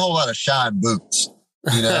 it wasn't a whole lot of shine boots,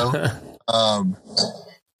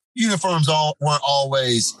 Uniforms weren't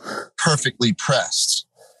always perfectly pressed,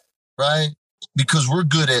 right? Because we're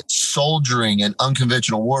good at soldiering and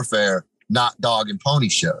unconventional warfare, not dog and pony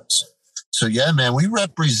shows. So yeah, man, we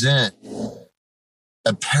represent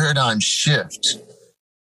a paradigm shift,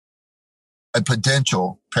 a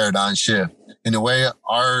potential paradigm shift in the way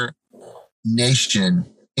our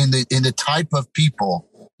nation, in the type of people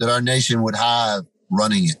that our nation would have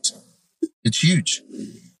running it. It's huge.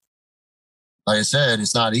 Like I said,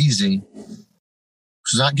 it's not easy.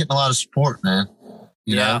 It's not getting a lot of support, man.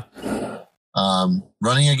 You know,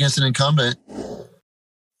 running against an incumbent,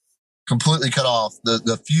 completely cut off.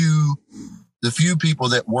 The few people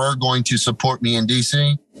that were going to support me in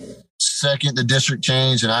DC, second the district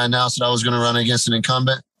changed and I announced that I was going to run against an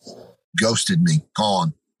incumbent, ghosted me,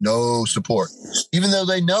 gone, no support, even though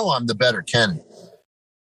they know I'm the better candidate.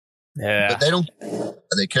 Yeah, but they don't.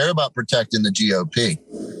 They care about protecting the GOP.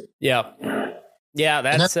 Yeah,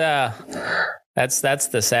 that's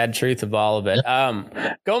the sad truth of all of it.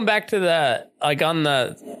 Going back to the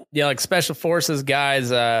special forces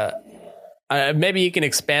guys. Maybe you can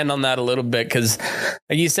expand on that a little bit, because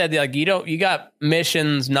like you said, you got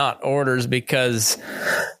missions, not orders, because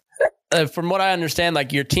from what I understand,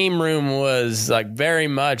 your team room was very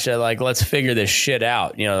much let's figure this shit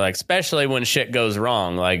out, especially when shit goes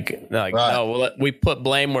wrong, right. No, we put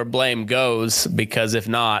blame where blame goes, because if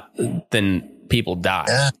not, then people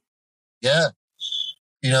die. Yeah.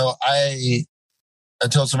 I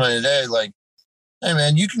told somebody today, hey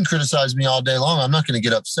man, you can criticize me all day long. I'm not going to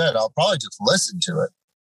get upset. I'll probably just listen to it.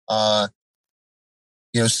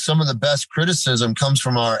 Some of the best criticism comes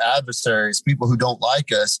from our adversaries, people who don't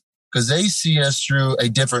like us, because they see us through a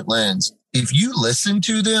different lens. If you listen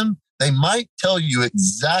to them, they might tell you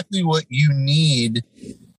exactly what you need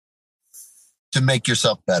to make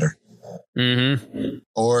yourself better.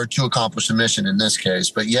 Or to accomplish the mission in this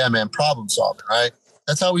case. But yeah, man, problem solving, right?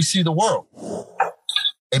 That's how we see the world.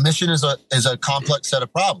 A mission is a complex set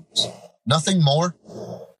of problems. Nothing more,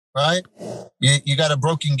 right? You got a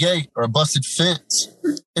broken gate or a busted fence.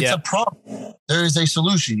 It's a problem. There is a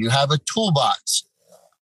solution. You have a toolbox.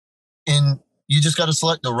 And you just got to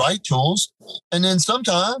select the right tools. And then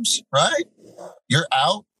sometimes, right, you're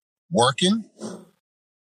out working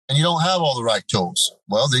and you don't have all the right tools.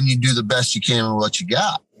 Well, then you do the best you can with what you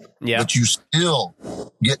got. Yeah. But you still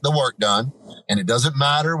get the work done. And it doesn't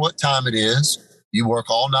matter what time it is. You work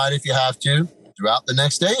all night if you have to, throughout the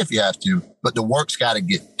next day if you have to, but the work's got to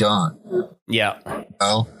get done. Yeah.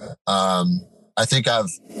 I think I've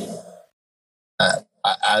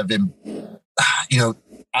been,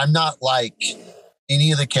 I'm not like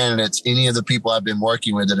any of the candidates, any of the people I've been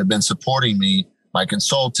working with that have been supporting me, my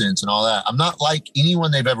consultants and all that. I'm not like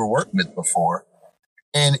anyone they've ever worked with before.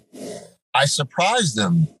 And I surprise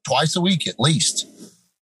them twice a week at least.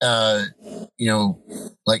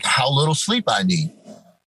 How little sleep I need,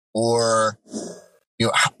 or,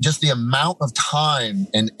 just the amount of time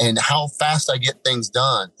and how fast I get things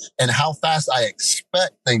done and how fast I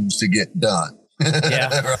expect things to get done.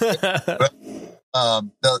 Yeah. Right?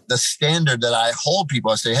 the standard that I hold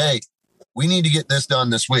people. I say, hey, we need to get this done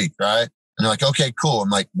this week, right? And they're like, okay, cool. I'm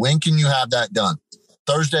like, when can you have that done?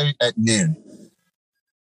 Thursday at noon.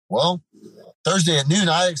 Well, Thursday at noon,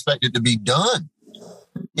 I expect it to be done.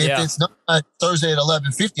 If it's not Thursday at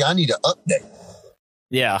 11:50, I need to update.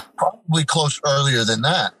 Yeah. Probably close earlier than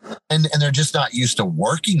that. And they're just not used to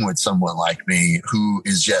working with someone like me who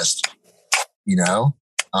is just, and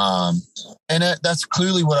that's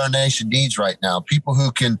clearly what our nation needs right now. People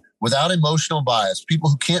who can, without emotional bias, people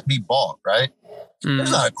who can't be bought, right?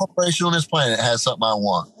 There's not a corporation on this planet that has something I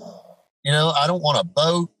want. I don't want a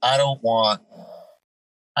boat. I don't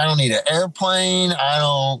need an airplane.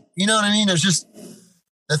 You know what I mean? There's just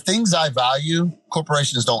the things I value,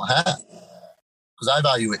 corporations don't have. Because I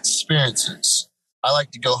value experiences. I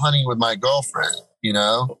like to go hunting with my girlfriend,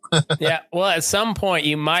 Yeah. Well, at some point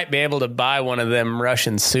you might be able to buy one of them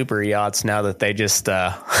Russian super yachts now that they just,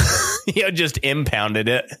 just impounded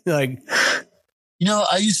it. Like,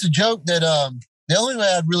 I used to joke that the only way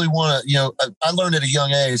I'd really want to, I learned at a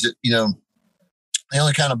young age that, the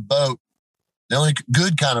only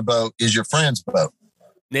good kind of boat is your friend's boat.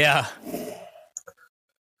 Yeah.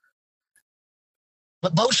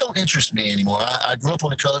 But boats don't interest me anymore. I grew up on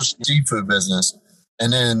the coast seafood business.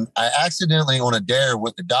 And then I accidentally on a dare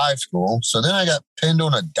went to dive school. So then I got pinned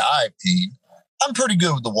on a dive team. I'm pretty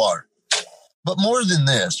good with the water. But more than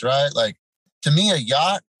this, right? Like, to me, a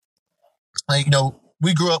yacht, like,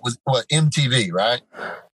 we grew up with MTV, right?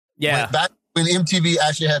 Yeah. Back when MTV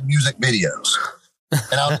actually had music videos.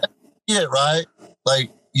 And I'll get it, right? Like,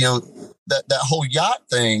 that whole yacht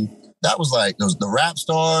thing, that was like the rap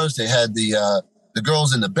stars. They had the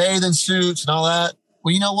girls in the bathing suits and all that.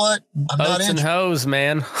 Well, you know what? I'm Boats not and hoes,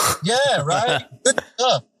 man. Yeah, right. Good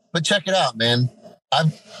stuff. But check it out, man.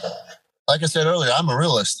 Like I said earlier, I'm a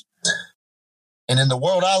realist. And in the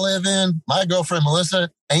world I live in, my girlfriend Melissa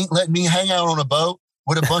ain't letting me hang out on a boat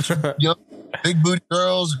with a bunch of big booty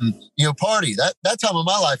girls and party. That time of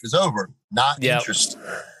my life is over. Not interested.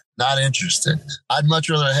 Not interested. I'd much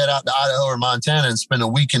rather head out to Idaho or Montana and spend a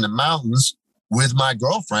week in the mountains with my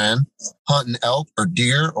girlfriend hunting elk or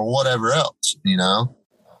deer or whatever else,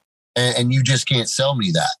 and you just can't sell me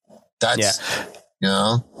that. That's,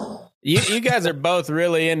 You guys are both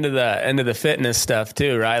really into the fitness stuff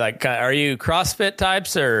too, right? Like, are you CrossFit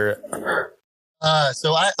types or?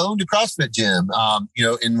 So I owned a CrossFit gym,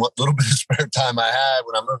 in what little bit of spare time I had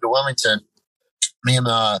when I moved to Wilmington. Me and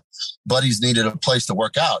my buddies needed a place to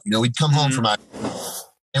work out. We'd come home from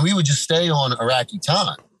and we would just stay on Iraqi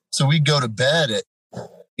time. So we'd go to bed at,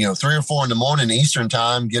 3 or 4 in the morning Eastern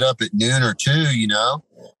time, get up at noon or 2,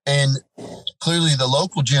 and clearly the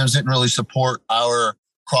local gyms didn't really support our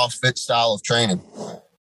CrossFit style of training.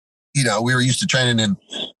 We were used to training in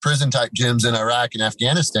prison type gyms in Iraq and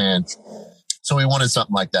Afghanistan. So we wanted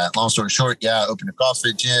something like that. Long story short, I opened a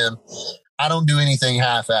CrossFit gym. I don't do anything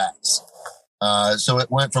half-ass. So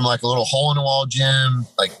it went from like a little hole in the wall gym,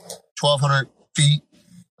 like 1,200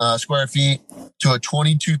 square feet, to a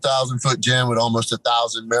 22,000 foot gym with almost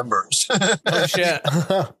 1,000 members. Oh shit!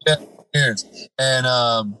 Years. And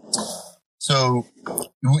so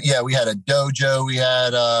we had a dojo, we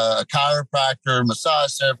had a chiropractor,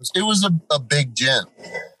 massage therapist. It was a big gym.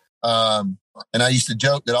 And I used to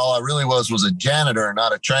joke that all I really was a janitor,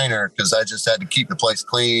 not a trainer, because I just had to keep the place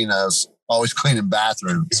clean. I was always cleaning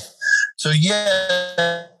bathrooms. So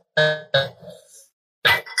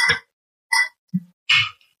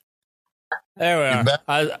There we are.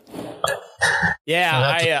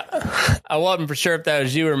 I wasn't for sure if that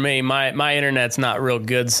was you or me. My internet's not real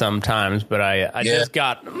good sometimes, but I just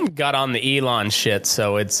got on the Elon shit,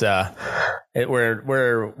 so it's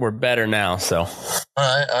we're better now. So all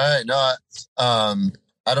right. No,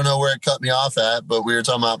 I don't know where it cut me off at, but we were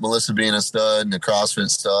talking about Melissa being a stud and the CrossFit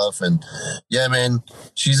stuff. And yeah, man,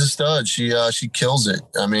 she's a stud. She kills it.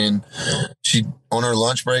 I mean, she on her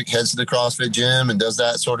lunch break heads to the CrossFit gym and does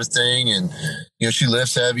that sort of thing. And, she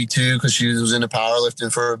lifts heavy too, cause she was into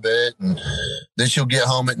powerlifting for a bit. And then she'll get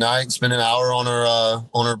home at night and spend an hour on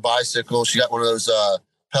her bicycle. She got one of those,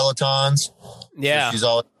 Pelotons. Yeah. So she's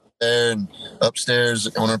always there and upstairs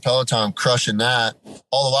on her Peloton crushing that.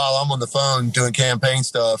 All the while I'm on the phone doing campaign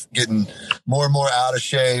stuff, getting more and more out of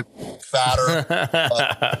shape, fatter.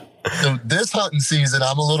 So this hunting season,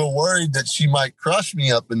 I'm a little worried that she might crush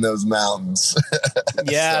me up in those mountains.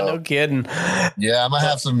 Yeah, no kidding. Yeah, I might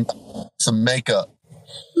have some makeup.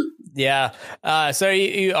 Yeah. So are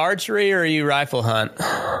you archery or are you rifle hunt?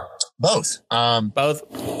 Both.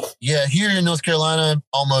 Both? Yeah, here in North Carolina,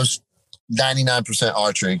 almost 99%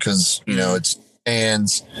 archery because, it's and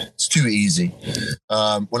it's too easy.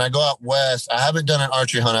 When I go out west, I haven't done an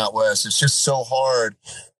archery hunt out west. It's just so hard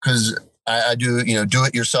because I do, do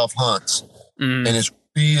it yourself hunts. And it's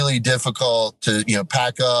really difficult to,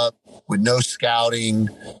 pack up with no scouting,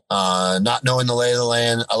 not knowing the lay of the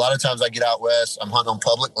land. A lot of times I get out west, I'm hunting on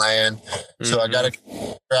public land. So I got to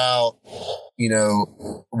figure out,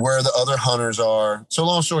 where the other hunters are. So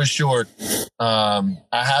long story short, I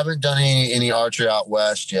haven't done any archery out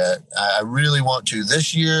west yet. I really want to.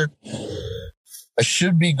 This year, I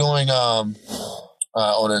should be going after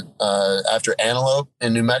antelope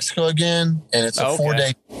in New Mexico again, and it's a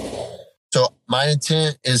 4-day. So my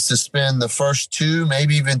intent is to spend the first 2,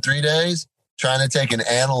 maybe even 3 days trying to take an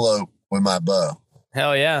antelope with my bow.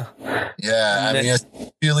 Hell yeah. Yeah. I mean, it's a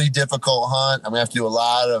really difficult hunt. I'm going to have to do a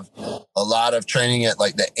lot of training at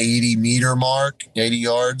like the 80 meter mark, 80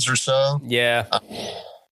 yards or so. Yeah.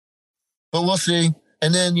 But we'll see.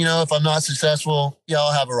 And then, if I'm not successful,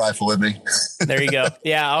 I'll have a rifle with me. There you go.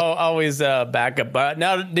 Yeah, I'll always back up.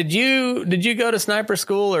 Now, did you go to sniper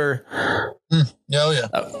school or? Oh yeah.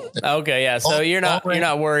 Okay, yeah. So you're not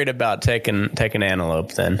worried about taking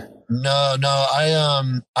antelope then? No.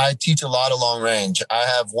 I teach a lot of long range. I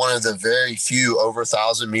have one of the very few over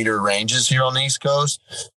 1,000 meter ranges here on the East Coast,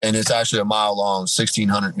 and it's actually a mile long,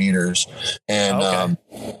 1,600 meters. And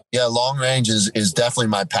long range is definitely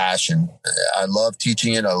my passion. I love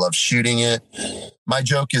teaching it. I love shooting it. My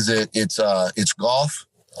joke is it's golf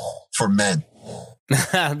for men.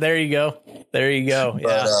 There you go.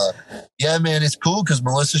 Yeah. But, man, it's cool because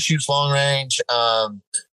Melissa shoots long range.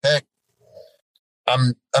 Heck,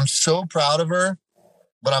 I'm so proud of her,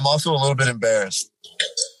 but I'm also a little bit embarrassed.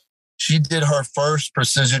 She did her first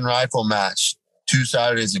precision rifle match 2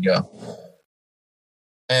 Saturdays ago.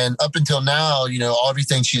 And up until now,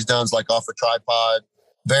 everything she's done is like off a tripod,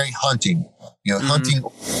 very hunting, hunting.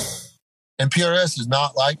 And PRS is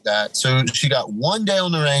not like that. So she got 1 day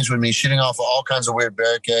on the range with me, shooting off of all kinds of weird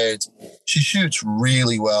barricades. She shoots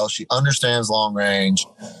really well. She understands long range.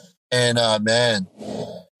 And man,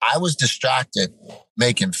 I was distracted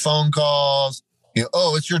making phone calls.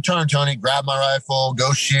 It's your turn, Tony. Grab my rifle,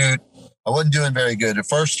 go shoot. I wasn't doing very good. The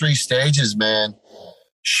first 3 stages, man,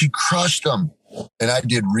 she crushed them. And I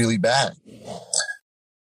did really bad.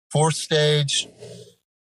 4th stage,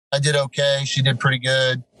 I did okay. She did pretty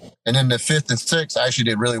good. And then the 5th and 6th, I actually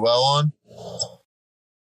did really well on.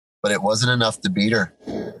 But it wasn't enough to beat her.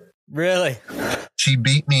 Really? She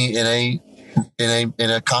beat me in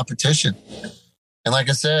a competition. And like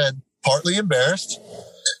I said, partly embarrassed,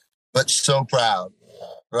 but so proud.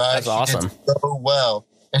 Right? That's awesome. She did so well.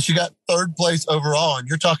 And she got 3rd place overall. And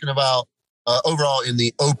you're talking about overall in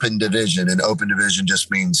the open division. And open division just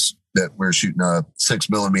means that we're shooting a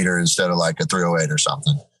 6mm instead of like a 308 or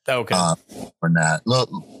something. Okay. Or not. Look,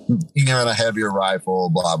 you can run a heavier rifle,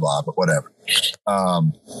 blah, blah, but whatever.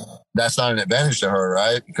 That's not an advantage to her,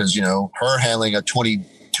 right? Because, her handling a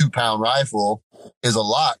 22-pound rifle is a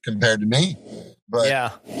lot compared to me. But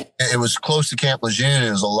yeah, it was close to Camp Lejeune.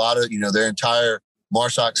 It was a lot of, their entire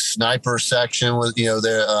MARSOC sniper section was,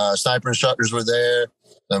 their sniper instructors were there.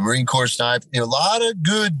 The Marine Corps sniper, a lot of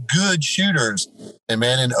good shooters. And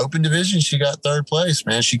man, in open division, she got 3rd place,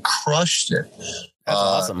 man. She crushed it. That's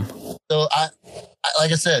awesome. So I,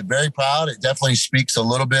 like I said, very proud. It definitely speaks a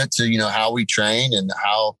little bit to, how we train and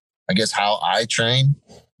how I train.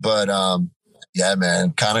 But, yeah,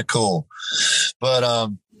 man, kind of cool.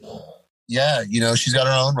 But, yeah, she's got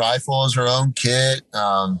her own rifles, her own kit.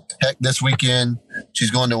 Heck, this weekend,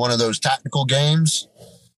 she's going to one of those tactical games.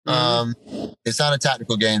 It's not a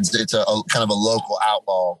tactical games. It's a kind of a local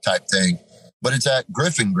outlaw type thing, but it's at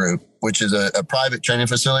Griffin Group, which is a private training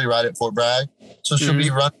facility right at Fort Bragg. So she'll be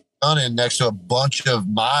running next to a bunch of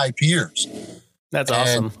my peers. That's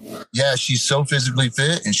awesome. Yeah, she's so physically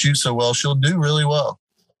fit and shoots so well. She'll do really well.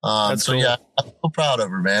 That's cool. Yeah, I'm so proud of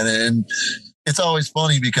her, man. And it's always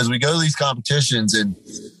funny because we go to these competitions and,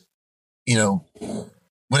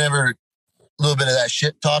 whenever a little bit of that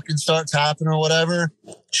shit talking starts happening or whatever,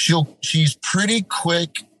 she's pretty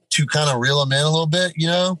quick to kind of reel them in a little bit,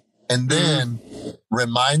 and then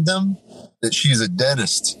remind them that she's a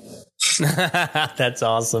dentist. That's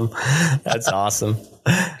awesome. That's awesome.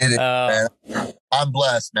 It is, man. I'm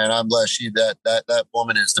blessed, man. I'm blessed. That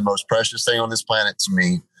woman is the most precious thing on this planet to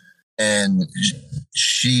me. And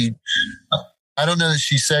I don't know that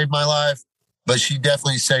she saved my life, but she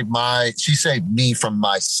definitely saved me from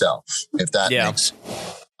myself, if that makes sense.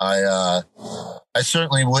 I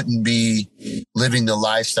certainly wouldn't be living the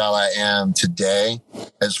lifestyle I am today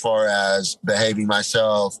as far as behaving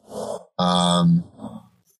myself.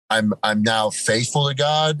 I'm now faithful to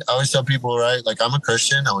God. I always tell people, right? Like, I'm a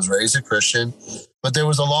Christian. I was raised a Christian, but there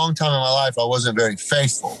was a long time in my life I wasn't very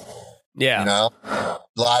faithful. Yeah. You know, a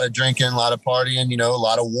lot of drinking, a lot of partying, you know, a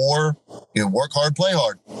lot of war. You know, work hard, play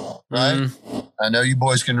hard, right? I know you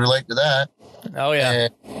boys can relate to that. Oh, yeah.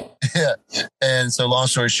 And so long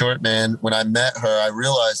story short, man, when I met her, I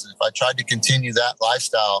realized that if I tried to continue that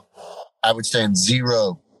lifestyle, I would stand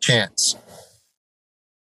zero chance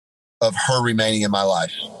of her remaining in my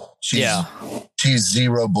life. She's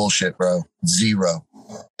zero bullshit, bro. Zero.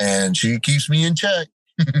 And she keeps me in check.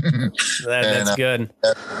 That's good.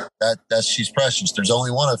 That's she's precious. There's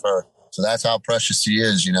only one of her. So that's how precious she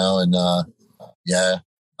is, you know? And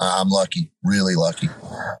I'm lucky, really lucky.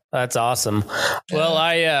 That's awesome. Well,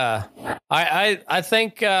 I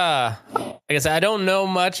think, I guess I don't know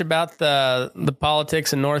much about the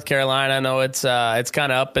politics in North Carolina. I know it's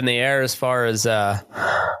kind of up in the air as far as,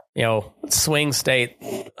 swing state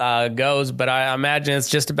goes, but I imagine it's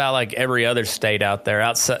just about like every other state out there.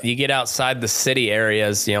 Outside, you get outside the city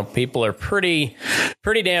areas, you know, people are pretty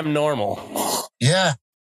damn normal. Yeah.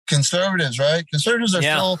 Conservatives, right? Conservatives are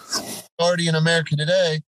still party in America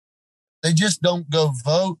today. They just don't go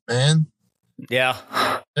vote, man. Yeah.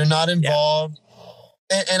 They're not involved.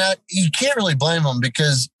 Yeah. And you can't really blame them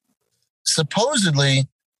because supposedly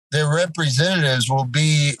their representatives will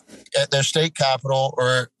be at their state capital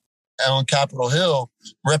or on Capitol Hill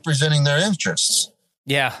representing their interests.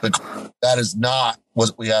 Yeah. But that is not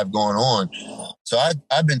what we have going on. So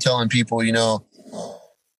I've been telling people, you know,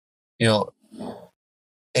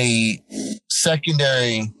 a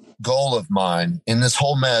secondary goal of mine in this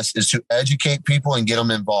whole mess is to educate people and get them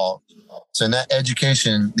involved. So in that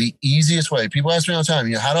education, the easiest way, people ask me all the time,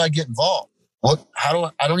 you know, how do I get involved? I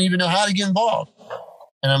don't even know how to get involved.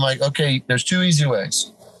 And I'm like, okay, there's two easy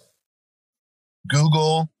ways.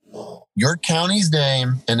 Google your county's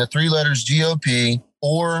name and the three letters GOP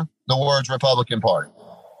or the words Republican Party.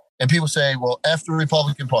 And people say, well, F the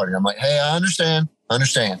Republican Party. I'm like, hey, I understand.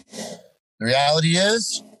 The reality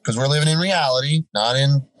is, because we're living in reality, not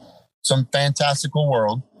in some fantastical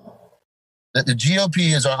world, that the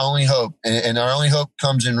GOP is our only hope. And our only hope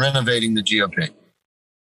comes in renovating the GOP.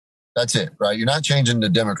 That's it, right? You're not changing the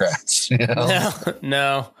Democrats. You know?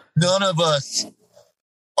 No. None of us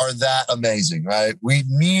are that amazing, right?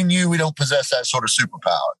 Me and you, we don't possess that sort of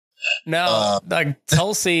superpower. No, like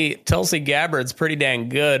Tulsi Gabbard's pretty dang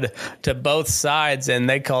good to both sides, and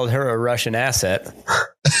they called her a Russian asset.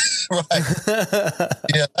 Right.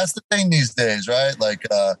 Yeah, that's the thing these days, right? Like,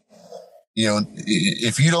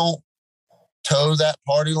 if you don't toe that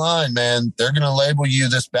party line, man, they're going to label you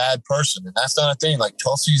this bad person. And that's not a thing. Like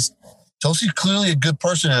Tulsi's clearly a good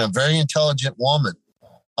person and a very intelligent woman.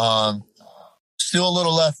 Still a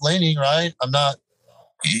little left leaning, right? I'm not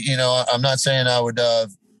saying I would,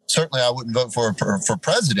 certainly I wouldn't vote for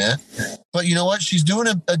president, but you know what? She's doing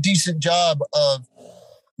a decent job of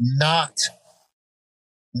not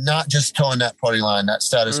just towing that party line, that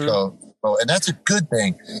status quo. And that's a good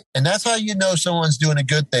thing. And that's how you know someone's doing a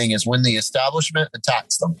good thing is when the establishment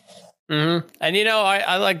attacks them. Mm-hmm. And,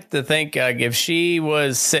 I like to think if she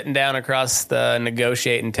was sitting down across the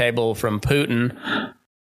negotiating table from Putin,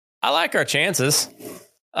 I like our chances.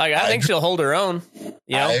 Like, I think she'll hold her own.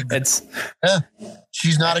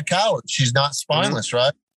 She's not a coward. She's not spineless,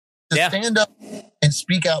 right? To stand up and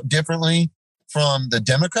speak out differently from the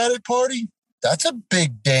Democratic Party, that's a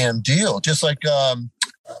big damn deal. Just like, the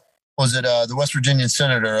West Virginia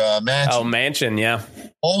Senator Manchin? Oh, Manchin, yeah.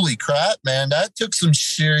 Holy crap, man. That took some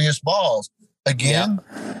serious balls. Again,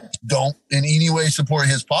 don't in any way support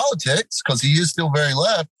his politics because he is still very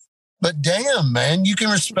left. But damn, man, you can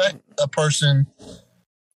respect a person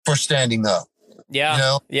for standing up.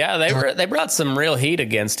 Yeah. They brought some real heat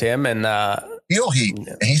against him and real heat.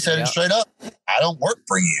 And he said it straight up. I don't work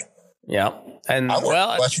for you. Yeah. And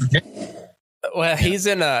West Virginia. Well, he's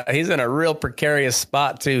in a real precarious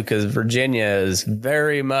spot too, because Virginia is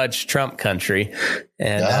very much Trump country.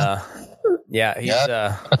 And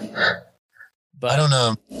but I don't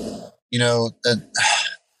know,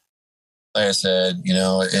 like I said,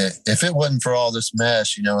 if it wasn't for all this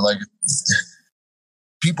mess, like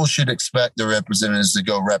people should expect their representatives to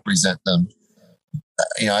go represent them.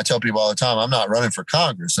 I tell people all the time, I'm not running for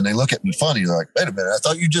Congress. And they look at me funny. They're like, wait a minute. I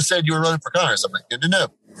thought you just said you were running for Congress. I'm like, no.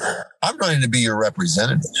 I'm running to be your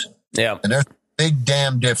representative. Yeah. And there's a big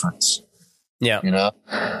damn difference. Yeah.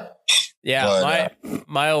 Yeah. But,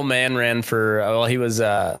 my old man ran he was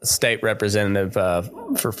a state representative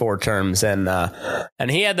for 4 terms. And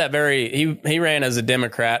he had that he ran as a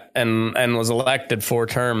Democrat and was elected 4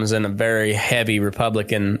 terms in a very heavy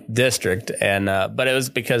Republican district. And, but it was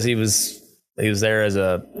because he was there as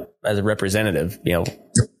a representative,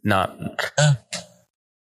 not.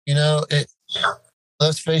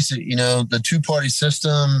 Let's face it, the two-party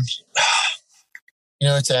system,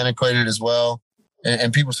 it's antiquated as well.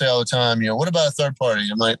 And people say all the time, what about a third party?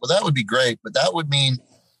 I'm like, well, that would be great, but that would mean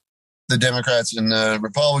the Democrats and the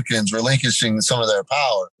Republicans relinquishing some of their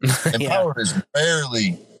power. And power is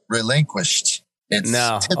rarely relinquished. It's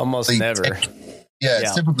almost never.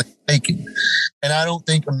 It's typically taken. And I don't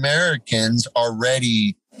think Americans are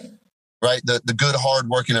ready, right? The good,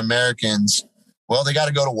 hardworking Americans, well, they got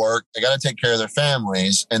to go to work. They got to take care of their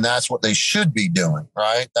families. And that's what they should be doing,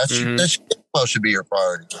 right? That should be your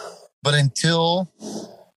priority. But until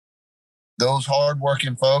those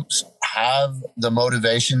hardworking folks have the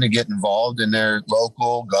motivation to get involved in their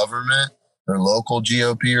local government, their local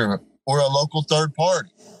GOP, or a local third party,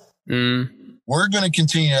 we're going to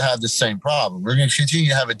continue to have the same problem. We're going to continue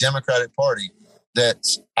to have a Democratic Party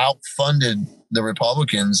that's outfunded the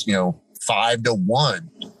Republicans, 5-1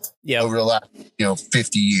 over the last,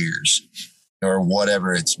 50 years or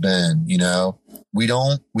whatever it's been. We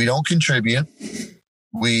don't contribute.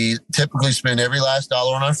 We typically spend every last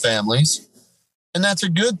dollar on our families, and that's a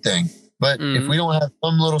good thing. But if we don't have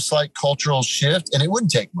some little slight cultural shift, and it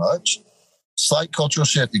wouldn't take much, slight cultural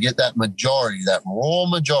shift to get that majority, that rural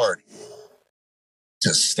majority,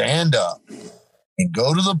 to stand up and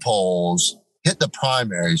go to the polls, hit the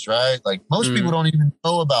primaries, right? Like most people don't even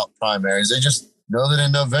know about primaries. They just know that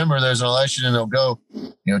in November there's an election and they'll go,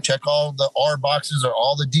 check all the R boxes or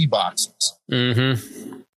all the D boxes.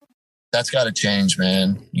 That's got to change,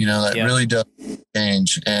 man. That really does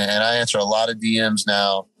change. And I answer a lot of DMs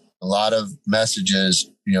now, a lot of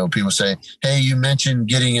messages. People say, hey, you mentioned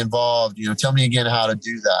getting involved. Tell me again how to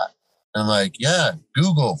do that. And I'm like, yeah,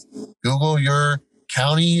 Google your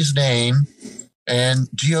county's name and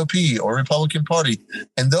GOP or Republican Party.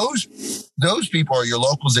 And those people are your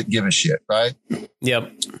locals that give a shit, right?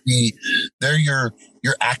 Yep. They're your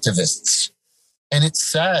activists. And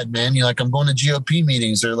it's sad, man. I'm going to GOP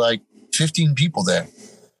meetings. They're like 15 people there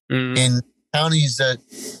in counties that,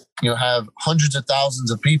 have hundreds of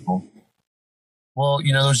thousands of people. Well,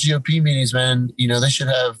 those GOP meetings, man, they should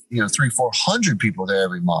have, 300-400 people there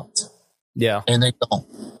every month. Yeah. And they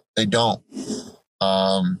don't.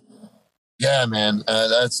 Yeah, man,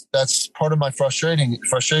 that's part of my frustration.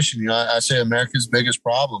 I say America's biggest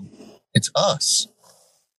problem. It's us.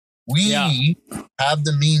 We have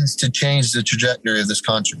the means to change the trajectory of this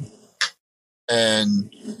country.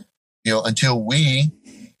 And, until we,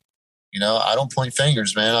 I don't point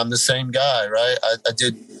fingers, man. I'm the same guy, right? I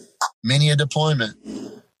did many a deployment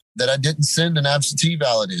that I didn't send an absentee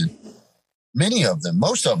ballot in. Many of them,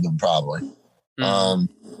 most of them probably. I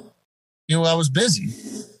was busy.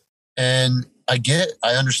 And I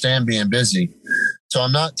understand being busy. So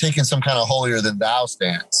I'm not taking some kind of holier than thou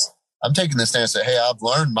stance. I'm taking the stance that, hey, I've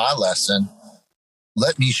learned my lesson.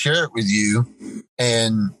 Let me share it with you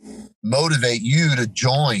and motivate you to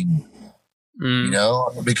join,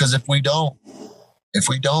 because if we don't,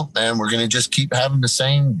 man, we're going to just keep having the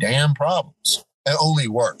same damn problems and only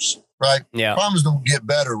worse, right? Yeah. Problems don't get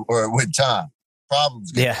better with time.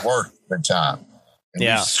 Problems get worse with time. And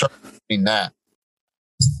we've certainly seen that.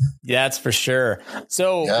 Yeah, that's for sure.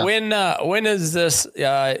 So when is this,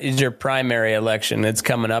 is your primary election? It's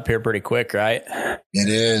coming up here pretty quick, right? It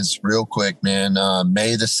is real quick, man.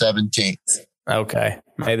 May the 17th. Okay.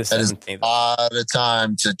 May the 17th. That is a lot of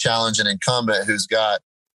time to challenge an incumbent who's got,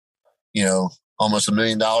 almost $1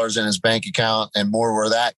 million in his bank account and more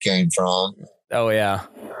where that came from. Oh, yeah.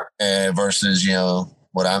 Versus,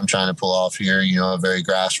 what I'm trying to pull off here, a very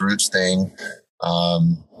grassroots thing.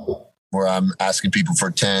 Where I'm asking people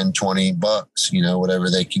for 10, 20 bucks, whatever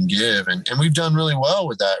they can give. And we've done really well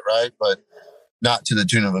with that, right? But not to the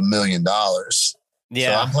tune of $1 million.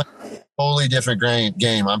 Yeah. So I'm playing a totally different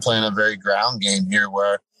game. I'm playing a very ground game here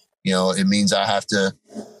where, it means I have to,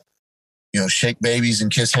 shake babies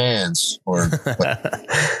and kiss hands or, something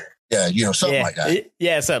like that.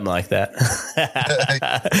 Yeah, something like that.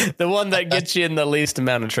 The one that gets you in the least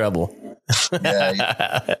amount of trouble.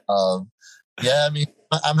 I mean,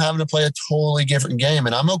 I'm having to play a totally different game,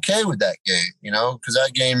 and I'm okay with that game, because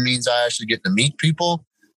that game means I actually get to meet people,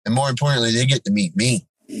 and more importantly, they get to meet me.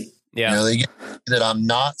 Yeah, they get that I'm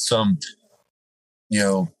not some,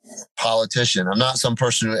 politician. I'm not some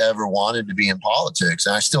person who ever wanted to be in politics,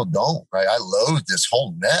 and I still don't. Right? I loathe this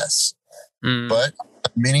whole mess, but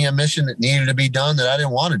many a mission that needed to be done that I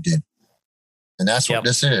didn't want to do, and that's what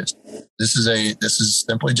this is. This is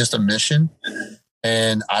simply just a mission,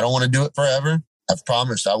 and I don't want to do it forever. I've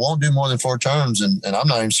promised I won't do more than 4 terms, and I'm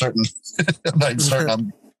not even certain.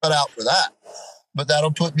 I'm cut out for that. But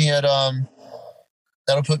that'll put me at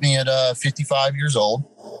that'll put me at 55 years old.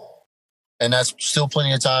 And that's still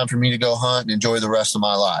plenty of time for me to go hunt and enjoy the rest of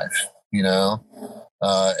my life, you know?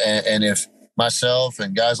 And if myself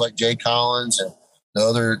and guys like Jay Collins and the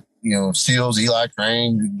other, you know, SEALs, Eli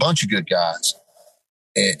Crane, a bunch of good guys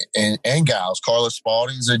and gals. Carla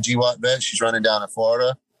Spalding's a GWAT vet. She's running down in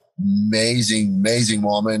Florida. Amazing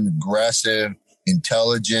woman, aggressive,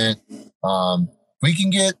 intelligent. We can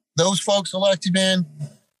get those folks elected, man.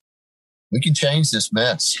 We can change this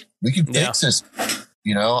mess. We can fix this.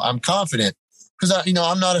 You know, I'm confident because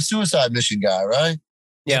I'm not a suicide mission guy, right?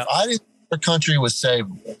 Yeah. If I didn't think our country was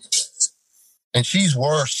savable, and she's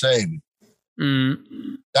worth saving,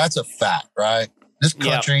 that's a fact, right? This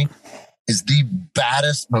country is the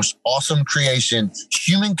baddest, most awesome creation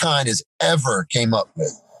humankind has ever came up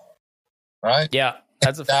with, right? Yeah,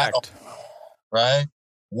 that's a fact. Right?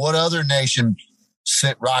 What other nation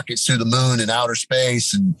sent rockets to the moon and outer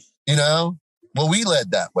space? And, well, we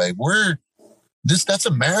led that way. That's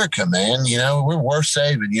America, man. We're worth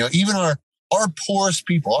saving. Even our poorest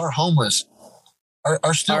people, our homeless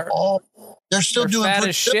are still they're doing fat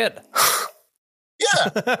as shit.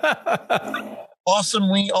 Yeah. Awesome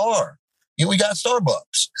we are. We got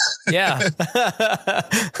Starbucks. Yeah.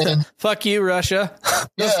 And, fuck you, Russia.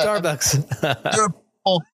 No Starbucks. There are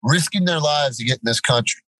people risking their lives to get in this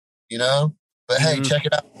country, But hey, check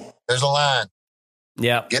it out. There's a line.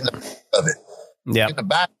 Yeah. Get in the back of it. Yeah. Get in the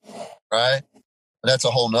back, right? But that's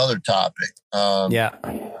a whole nother topic.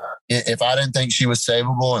 If I didn't think she was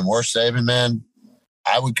savable and worth saving, man,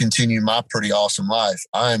 I would continue my pretty awesome life.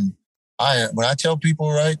 When I tell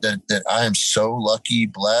people, right, that I am so lucky,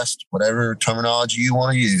 blessed, whatever terminology you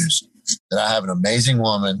want to use, that I have an amazing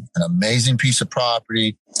woman, an amazing piece of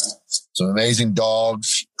property, some amazing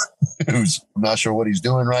dogs, who's I'm not sure what he's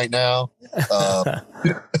doing right now.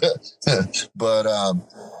 But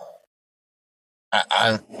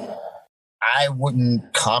I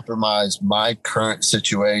wouldn't compromise my current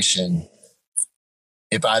situation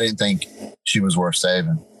if I didn't think she was worth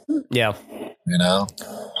saving. Yeah.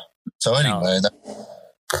 So anyway,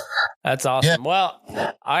 that's awesome. Yeah. Well,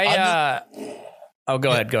 go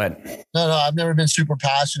ahead. No, I've never been super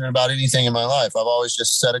passionate about anything in my life. I've always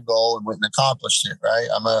just set a goal and went and accomplished it. Right.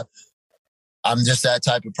 I'm just that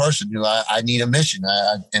type of person who I need a mission.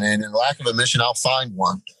 And in the lack of a mission, I'll find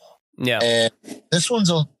one. Yeah. And this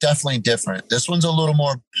one's definitely different. This one's a little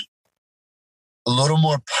more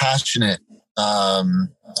passionate.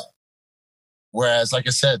 Whereas, like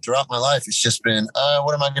I said, throughout my life, it's just been,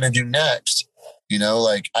 what am I going to do next?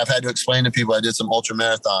 I've had to explain to people, I did some ultra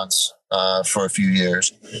marathons for a few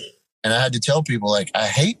years. And I had to tell people, I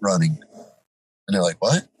hate running. And they're like,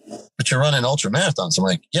 what? But you're running ultra marathons. I'm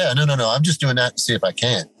like, yeah, no. I'm just doing that to see if I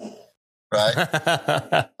can. Right.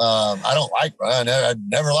 I don't like running. I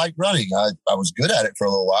never liked running. I was good at it for a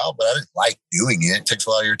little while, but I didn't like doing it. It takes a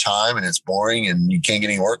lot of your time and it's boring and you can't get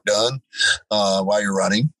any work done while you're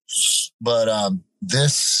running. But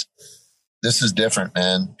this is different,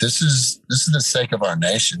 man. This is the sake of our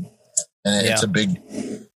nation. And it's a big,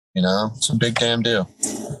 it's a big damn deal.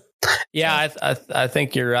 Yeah, I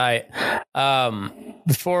think you're right.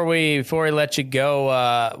 Before we let you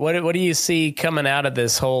go, what do you see coming out of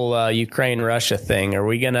this whole Ukraine Russia thing? Are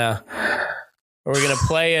we gonna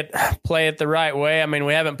play it the right way? I mean,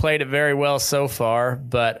 we haven't played it very well so far,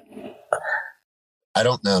 but I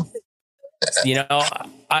don't know.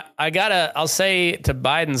 I'll say to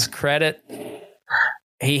Biden's credit,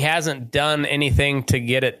 he hasn't done anything to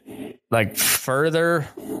get it further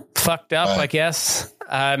fucked up, I guess.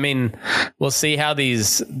 I mean, we'll see how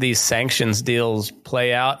these sanctions deals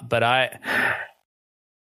play out, but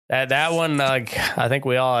that one, I think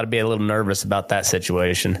we all ought to be a little nervous about that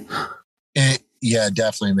situation. Yeah,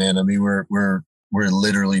 definitely, man. I mean, we're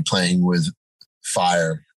literally playing with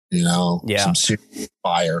fire, some serious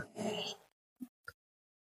fire.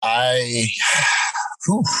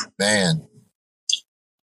 Man,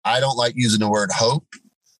 I don't like using the word hope,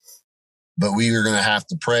 but we are going to have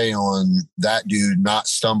to pray on that dude not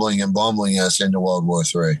stumbling and bumbling us into World War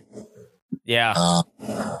III. Yeah.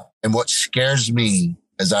 And what scares me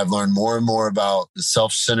as I've learned more and more about the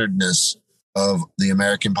self-centeredness of the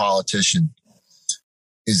American politician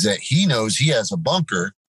is that he knows he has a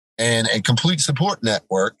bunker and a complete support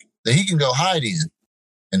network that he can go hide in.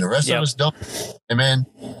 And the rest of us don't. And man,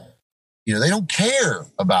 they don't care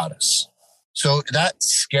about us. So that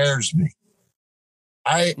scares me.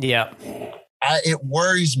 It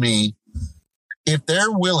worries me if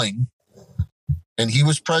they're willing, and he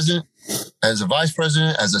was present as a vice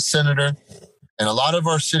president, as a senator, and a lot of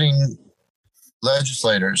our sitting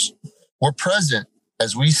legislators were present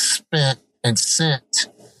as we spent and sent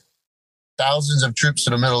thousands of troops to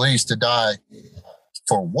the Middle East to die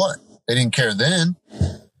for what? They didn't care then.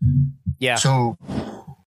 Yeah. So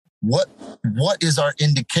what is our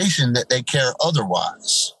indication that they care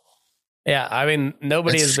otherwise? Yeah, I mean,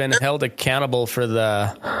 nobody has been held accountable for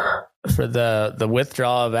the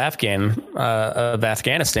withdrawal of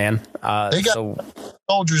Afghanistan. They got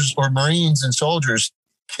soldiers or Marines and soldiers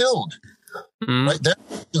killed. Right, that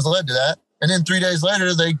just led to that. And then 3 days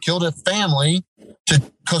later, they killed a family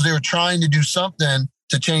because they were trying to do something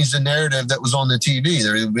to change the narrative that was on the TV.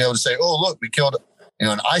 They would be able to say, "Oh, look, we killed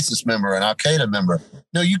an ISIS member, an Al Qaeda member."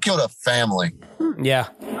 No, you killed a family. Yeah.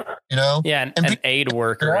 Yeah, an aid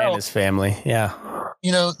worker and his family. Yeah.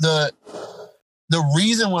 The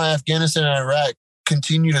reason why Afghanistan and Iraq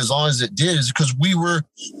continued as long as it did is because we were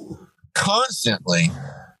constantly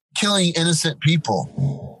killing innocent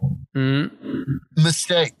people.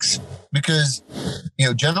 Mistakes. Because,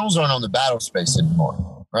 generals aren't on the battle space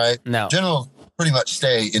anymore, right? No. Generals pretty much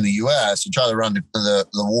stay in the U.S. and try to run the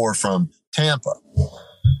war from Tampa.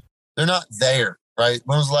 They're not there. Right?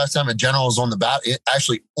 When was the last time a general was on the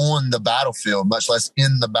battlefield, much less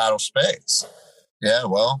in the battle space? Yeah,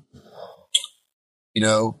 well,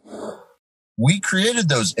 we created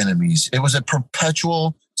those enemies. It was a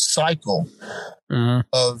perpetual cycle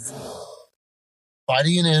of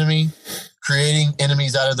fighting an enemy, creating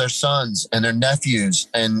enemies out of their sons and their nephews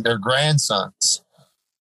and their grandsons.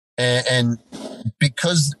 And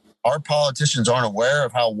because our politicians aren't aware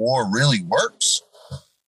of how war really works,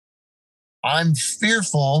 I'm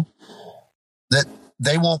fearful that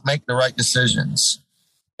they won't make the right decisions.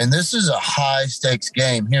 And this is a high stakes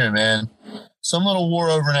game here, man. Some little war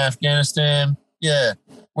over in Afghanistan. Yeah.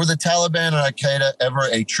 Were the Taliban or Al Qaeda ever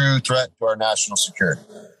a true threat to our national security?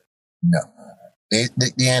 No.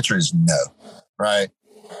 The answer is no, right?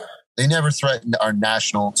 They never threatened our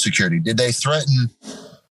national security. Did they threaten?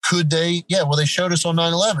 Could they? Yeah. Well, they showed us on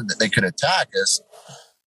 9/11 that they could attack us.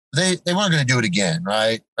 They weren't going to do it again,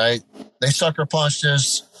 right? Right? They sucker punched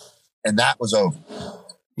us, and that was over.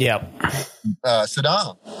 Yeah.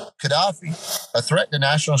 Saddam, Gaddafi, a threat to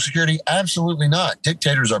national security? Absolutely not.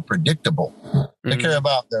 Dictators are predictable. They care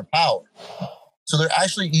about their power. So they're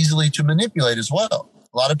actually easily to manipulate as well.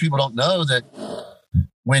 A lot of people don't know that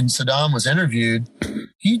when Saddam was interviewed,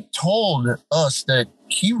 he told us that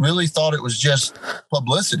he really thought it was just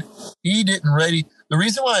publicity. He didn't ready. The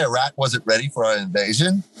reason why Iraq wasn't ready for our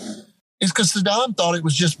invasion is because Saddam thought it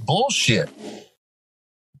was just bullshit.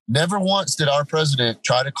 Never once did our president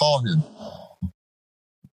try to call him.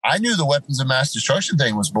 I knew the weapons of mass destruction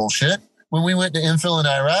thing was bullshit when we went to infill in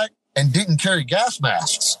Iraq and didn't carry gas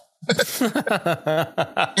masks. If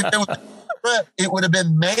there was a threat, it would have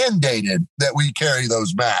been mandated that we carry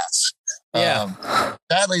those masks. Yeah.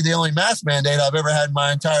 Sadly, the only mask mandate I've ever had in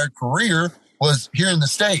my entire career was here in the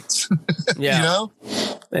States. Yeah.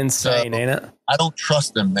 Insane, ain't it? I don't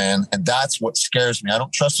trust them, man. And that's what scares me. I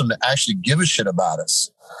don't trust them to actually give a shit about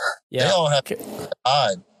us. Yeah. They all have to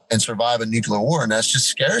hide and survive a nuclear war. And that's just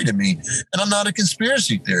scary to me. And I'm not a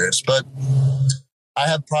conspiracy theorist, but I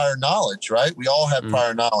have prior knowledge, right? We all have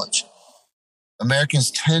prior knowledge.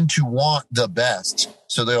 Americans tend to want the best.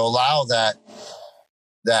 So they'll allow that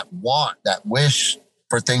want, that wish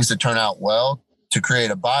for things to turn out well, to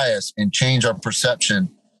create a bias and change our perception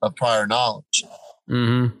of prior knowledge.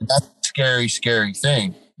 That's a scary, scary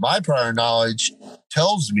thing. My prior knowledge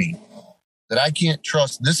tells me that I can't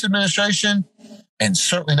trust this administration and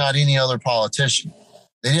certainly not any other politician.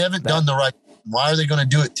 They haven't done the right. Why are they going to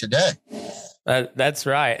do it today? That's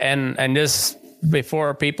right. And just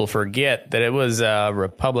before people forget that it was a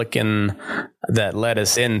Republican that led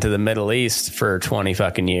us into the Middle East for 20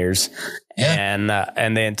 fucking years. Yeah.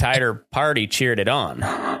 And the entire party cheered it on.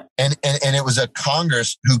 And it was a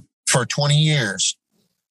Congress who, for 20 years,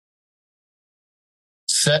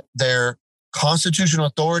 set their constitutional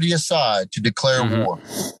authority aside to declare war,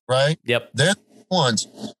 right? Yep. They're the ones.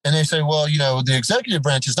 And they say, well, the executive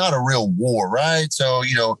branch is not a real war, right? So,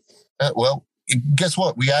 well, guess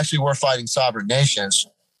what? We actually were fighting sovereign nations.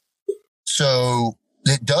 So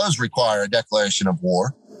it does require a declaration of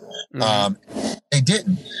war. They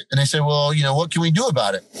didn't. And they say, well, what can we do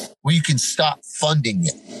about it? Well, you can stop funding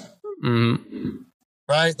it.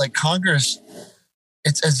 Right? Like Congress,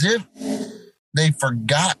 it's as if they've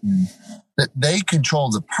forgotten that they control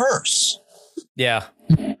the purse. Yeah.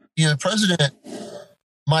 The president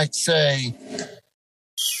might say,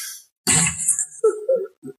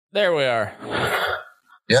 there we are.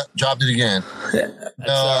 Yeah, dropped it again. That's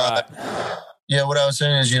all right. Yeah, what I was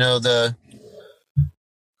saying is, the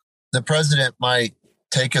president might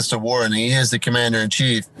take us to war and he is the commander in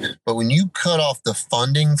chief. But when you cut off the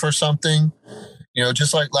funding for something,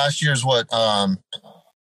 just like last year's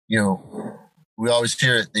we always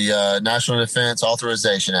hear it, the National Defense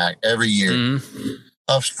Authorization Act every year. Mm-hmm.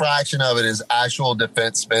 A fraction of it is actual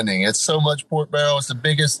defense spending. It's so much pork barrel. It's the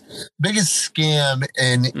biggest scam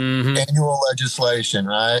in annual legislation,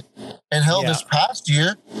 right? And hell, this past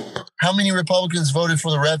year, how many Republicans voted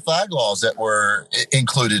for the red flag laws that were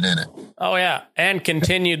included in it? Oh, yeah. And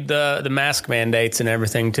continued the mask mandates and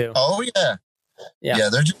everything, too. Oh, yeah. Yeah,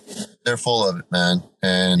 they're full of it, man.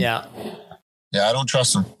 And I don't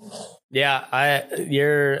trust them. Yeah,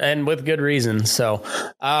 and with good reason. So,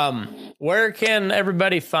 where can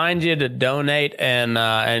everybody find you to donate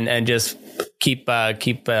and just keep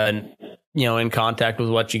in contact with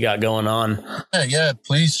what you got going on? Yeah.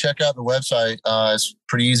 Please check out the website. It's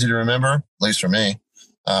pretty easy to remember, at least for me.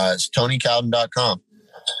 It's TonyCowden.com.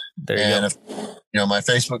 There you go. If, my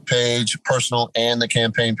Facebook page, personal and the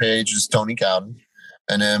campaign page is Tony Cowden.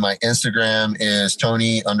 And then my Instagram is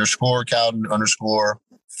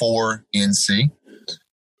Tony_Cowden_4NC.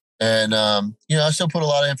 And, I still put a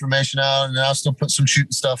lot of information out, and I'll still put some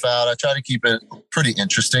shooting stuff out. I try to keep it pretty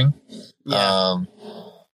interesting. Yeah.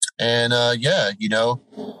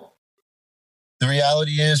 The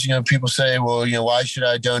reality is, people say, well, why should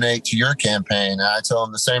I donate to your campaign? And I tell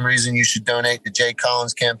them the same reason you should donate to Jay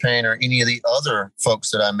Collins' campaign or any of the other folks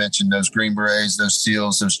that I mentioned, those Green Berets, those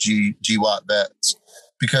SEALs, those GWAT vets,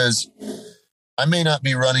 because I may not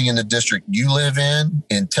be running in the district you live in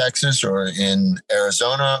Texas or in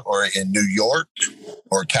Arizona or in New York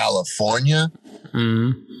or California.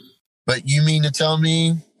 Mm-hmm. But you mean to tell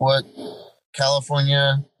me what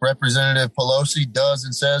California Representative Pelosi does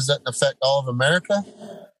and says doesn't affect all of America?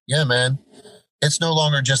 Yeah, man. It's no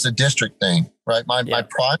longer just a district thing, right? My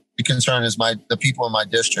primary concern is the people in my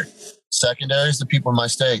district. Secondary is the people in my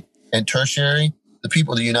state. And tertiary, the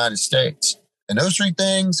people of the United States. And those three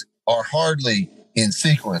things are hardly in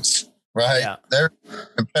sequence, right? Yeah. They're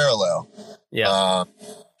in parallel. Yeah.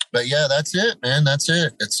 But yeah, that's it, man. That's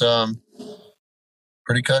it. It's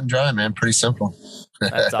pretty cut and dry, man. Pretty simple.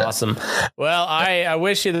 That's awesome. Well, I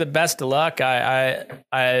wish you the best of luck. I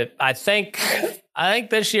think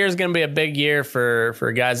this year is going to be a big year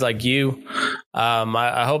for guys like you.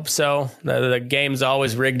 I hope so. The game's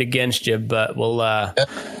always rigged against you, but we'll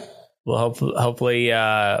hopefully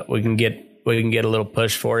we can get a little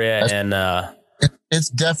push for you. And it's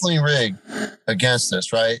definitely rigged against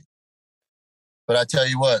us, right? But I tell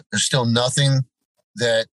you what, there's still nothing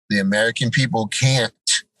that the American people can't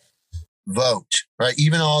vote, right?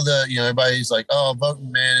 Even all the, everybody's like, oh,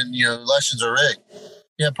 voting, man, and, elections are rigged.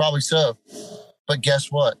 Yeah, probably so. But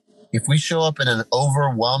guess what? If we show up in an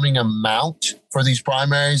overwhelming amount for these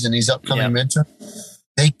primaries and these upcoming midterms,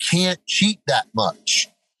 they can't cheat that much.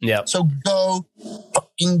 Yep. So go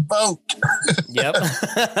fucking vote. Yep.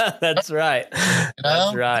 That's right.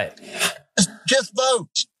 That's right. Just vote.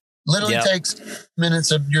 Literally takes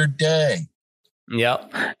minutes of your day.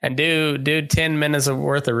 Yep. And do 10 minutes of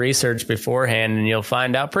worth of research beforehand, and you'll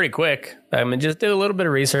find out pretty quick. I mean, just do a little bit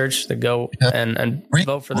of research to go and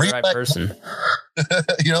vote for the right person.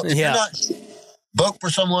 You're not, vote for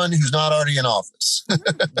someone who's not already in office.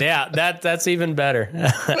 Yeah, that's even better.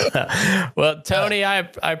 Well, Tony, I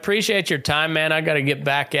appreciate your time, man. I got to get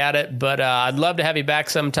back at it, but I'd love to have you back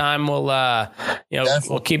sometime.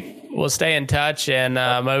 We'll stay in touch, and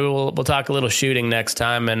maybe we'll talk a little shooting next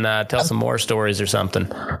time and tell some more stories or something.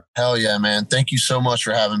 Hell yeah, man. Thank you so much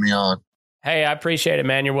for having me on. Hey, I appreciate it,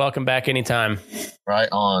 man. You're welcome back anytime. Right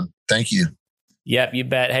on. Thank you. Yep, you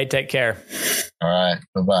bet. Hey, take care. All right.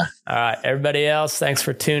 Bye-bye. All right. Everybody else, thanks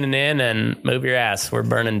for tuning in, and move your ass. We're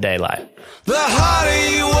burning daylight. The harder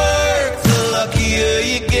you work, the luckier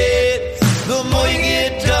you get. The more you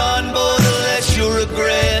get done, boy, the less you'll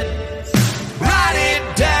regret. Write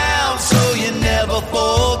it down so you never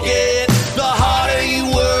forget. The harder you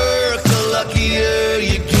work, the luckier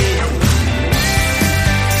you get.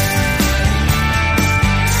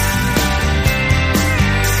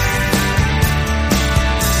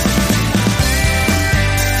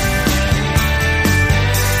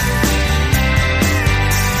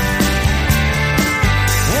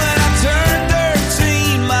 When I turned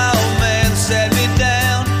 13, my old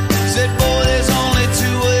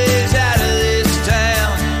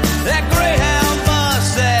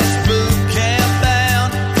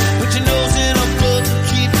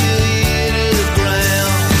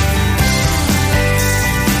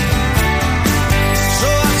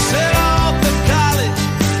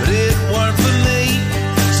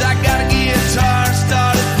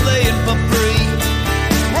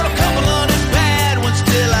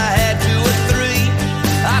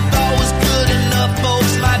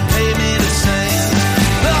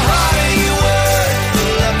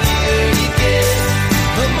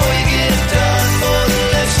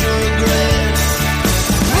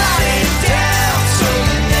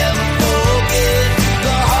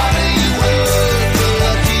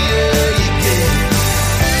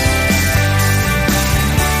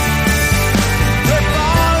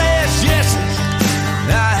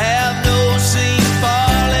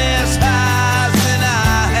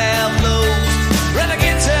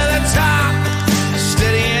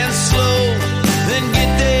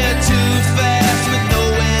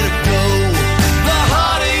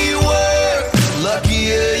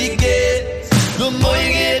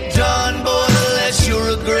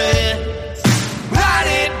regret.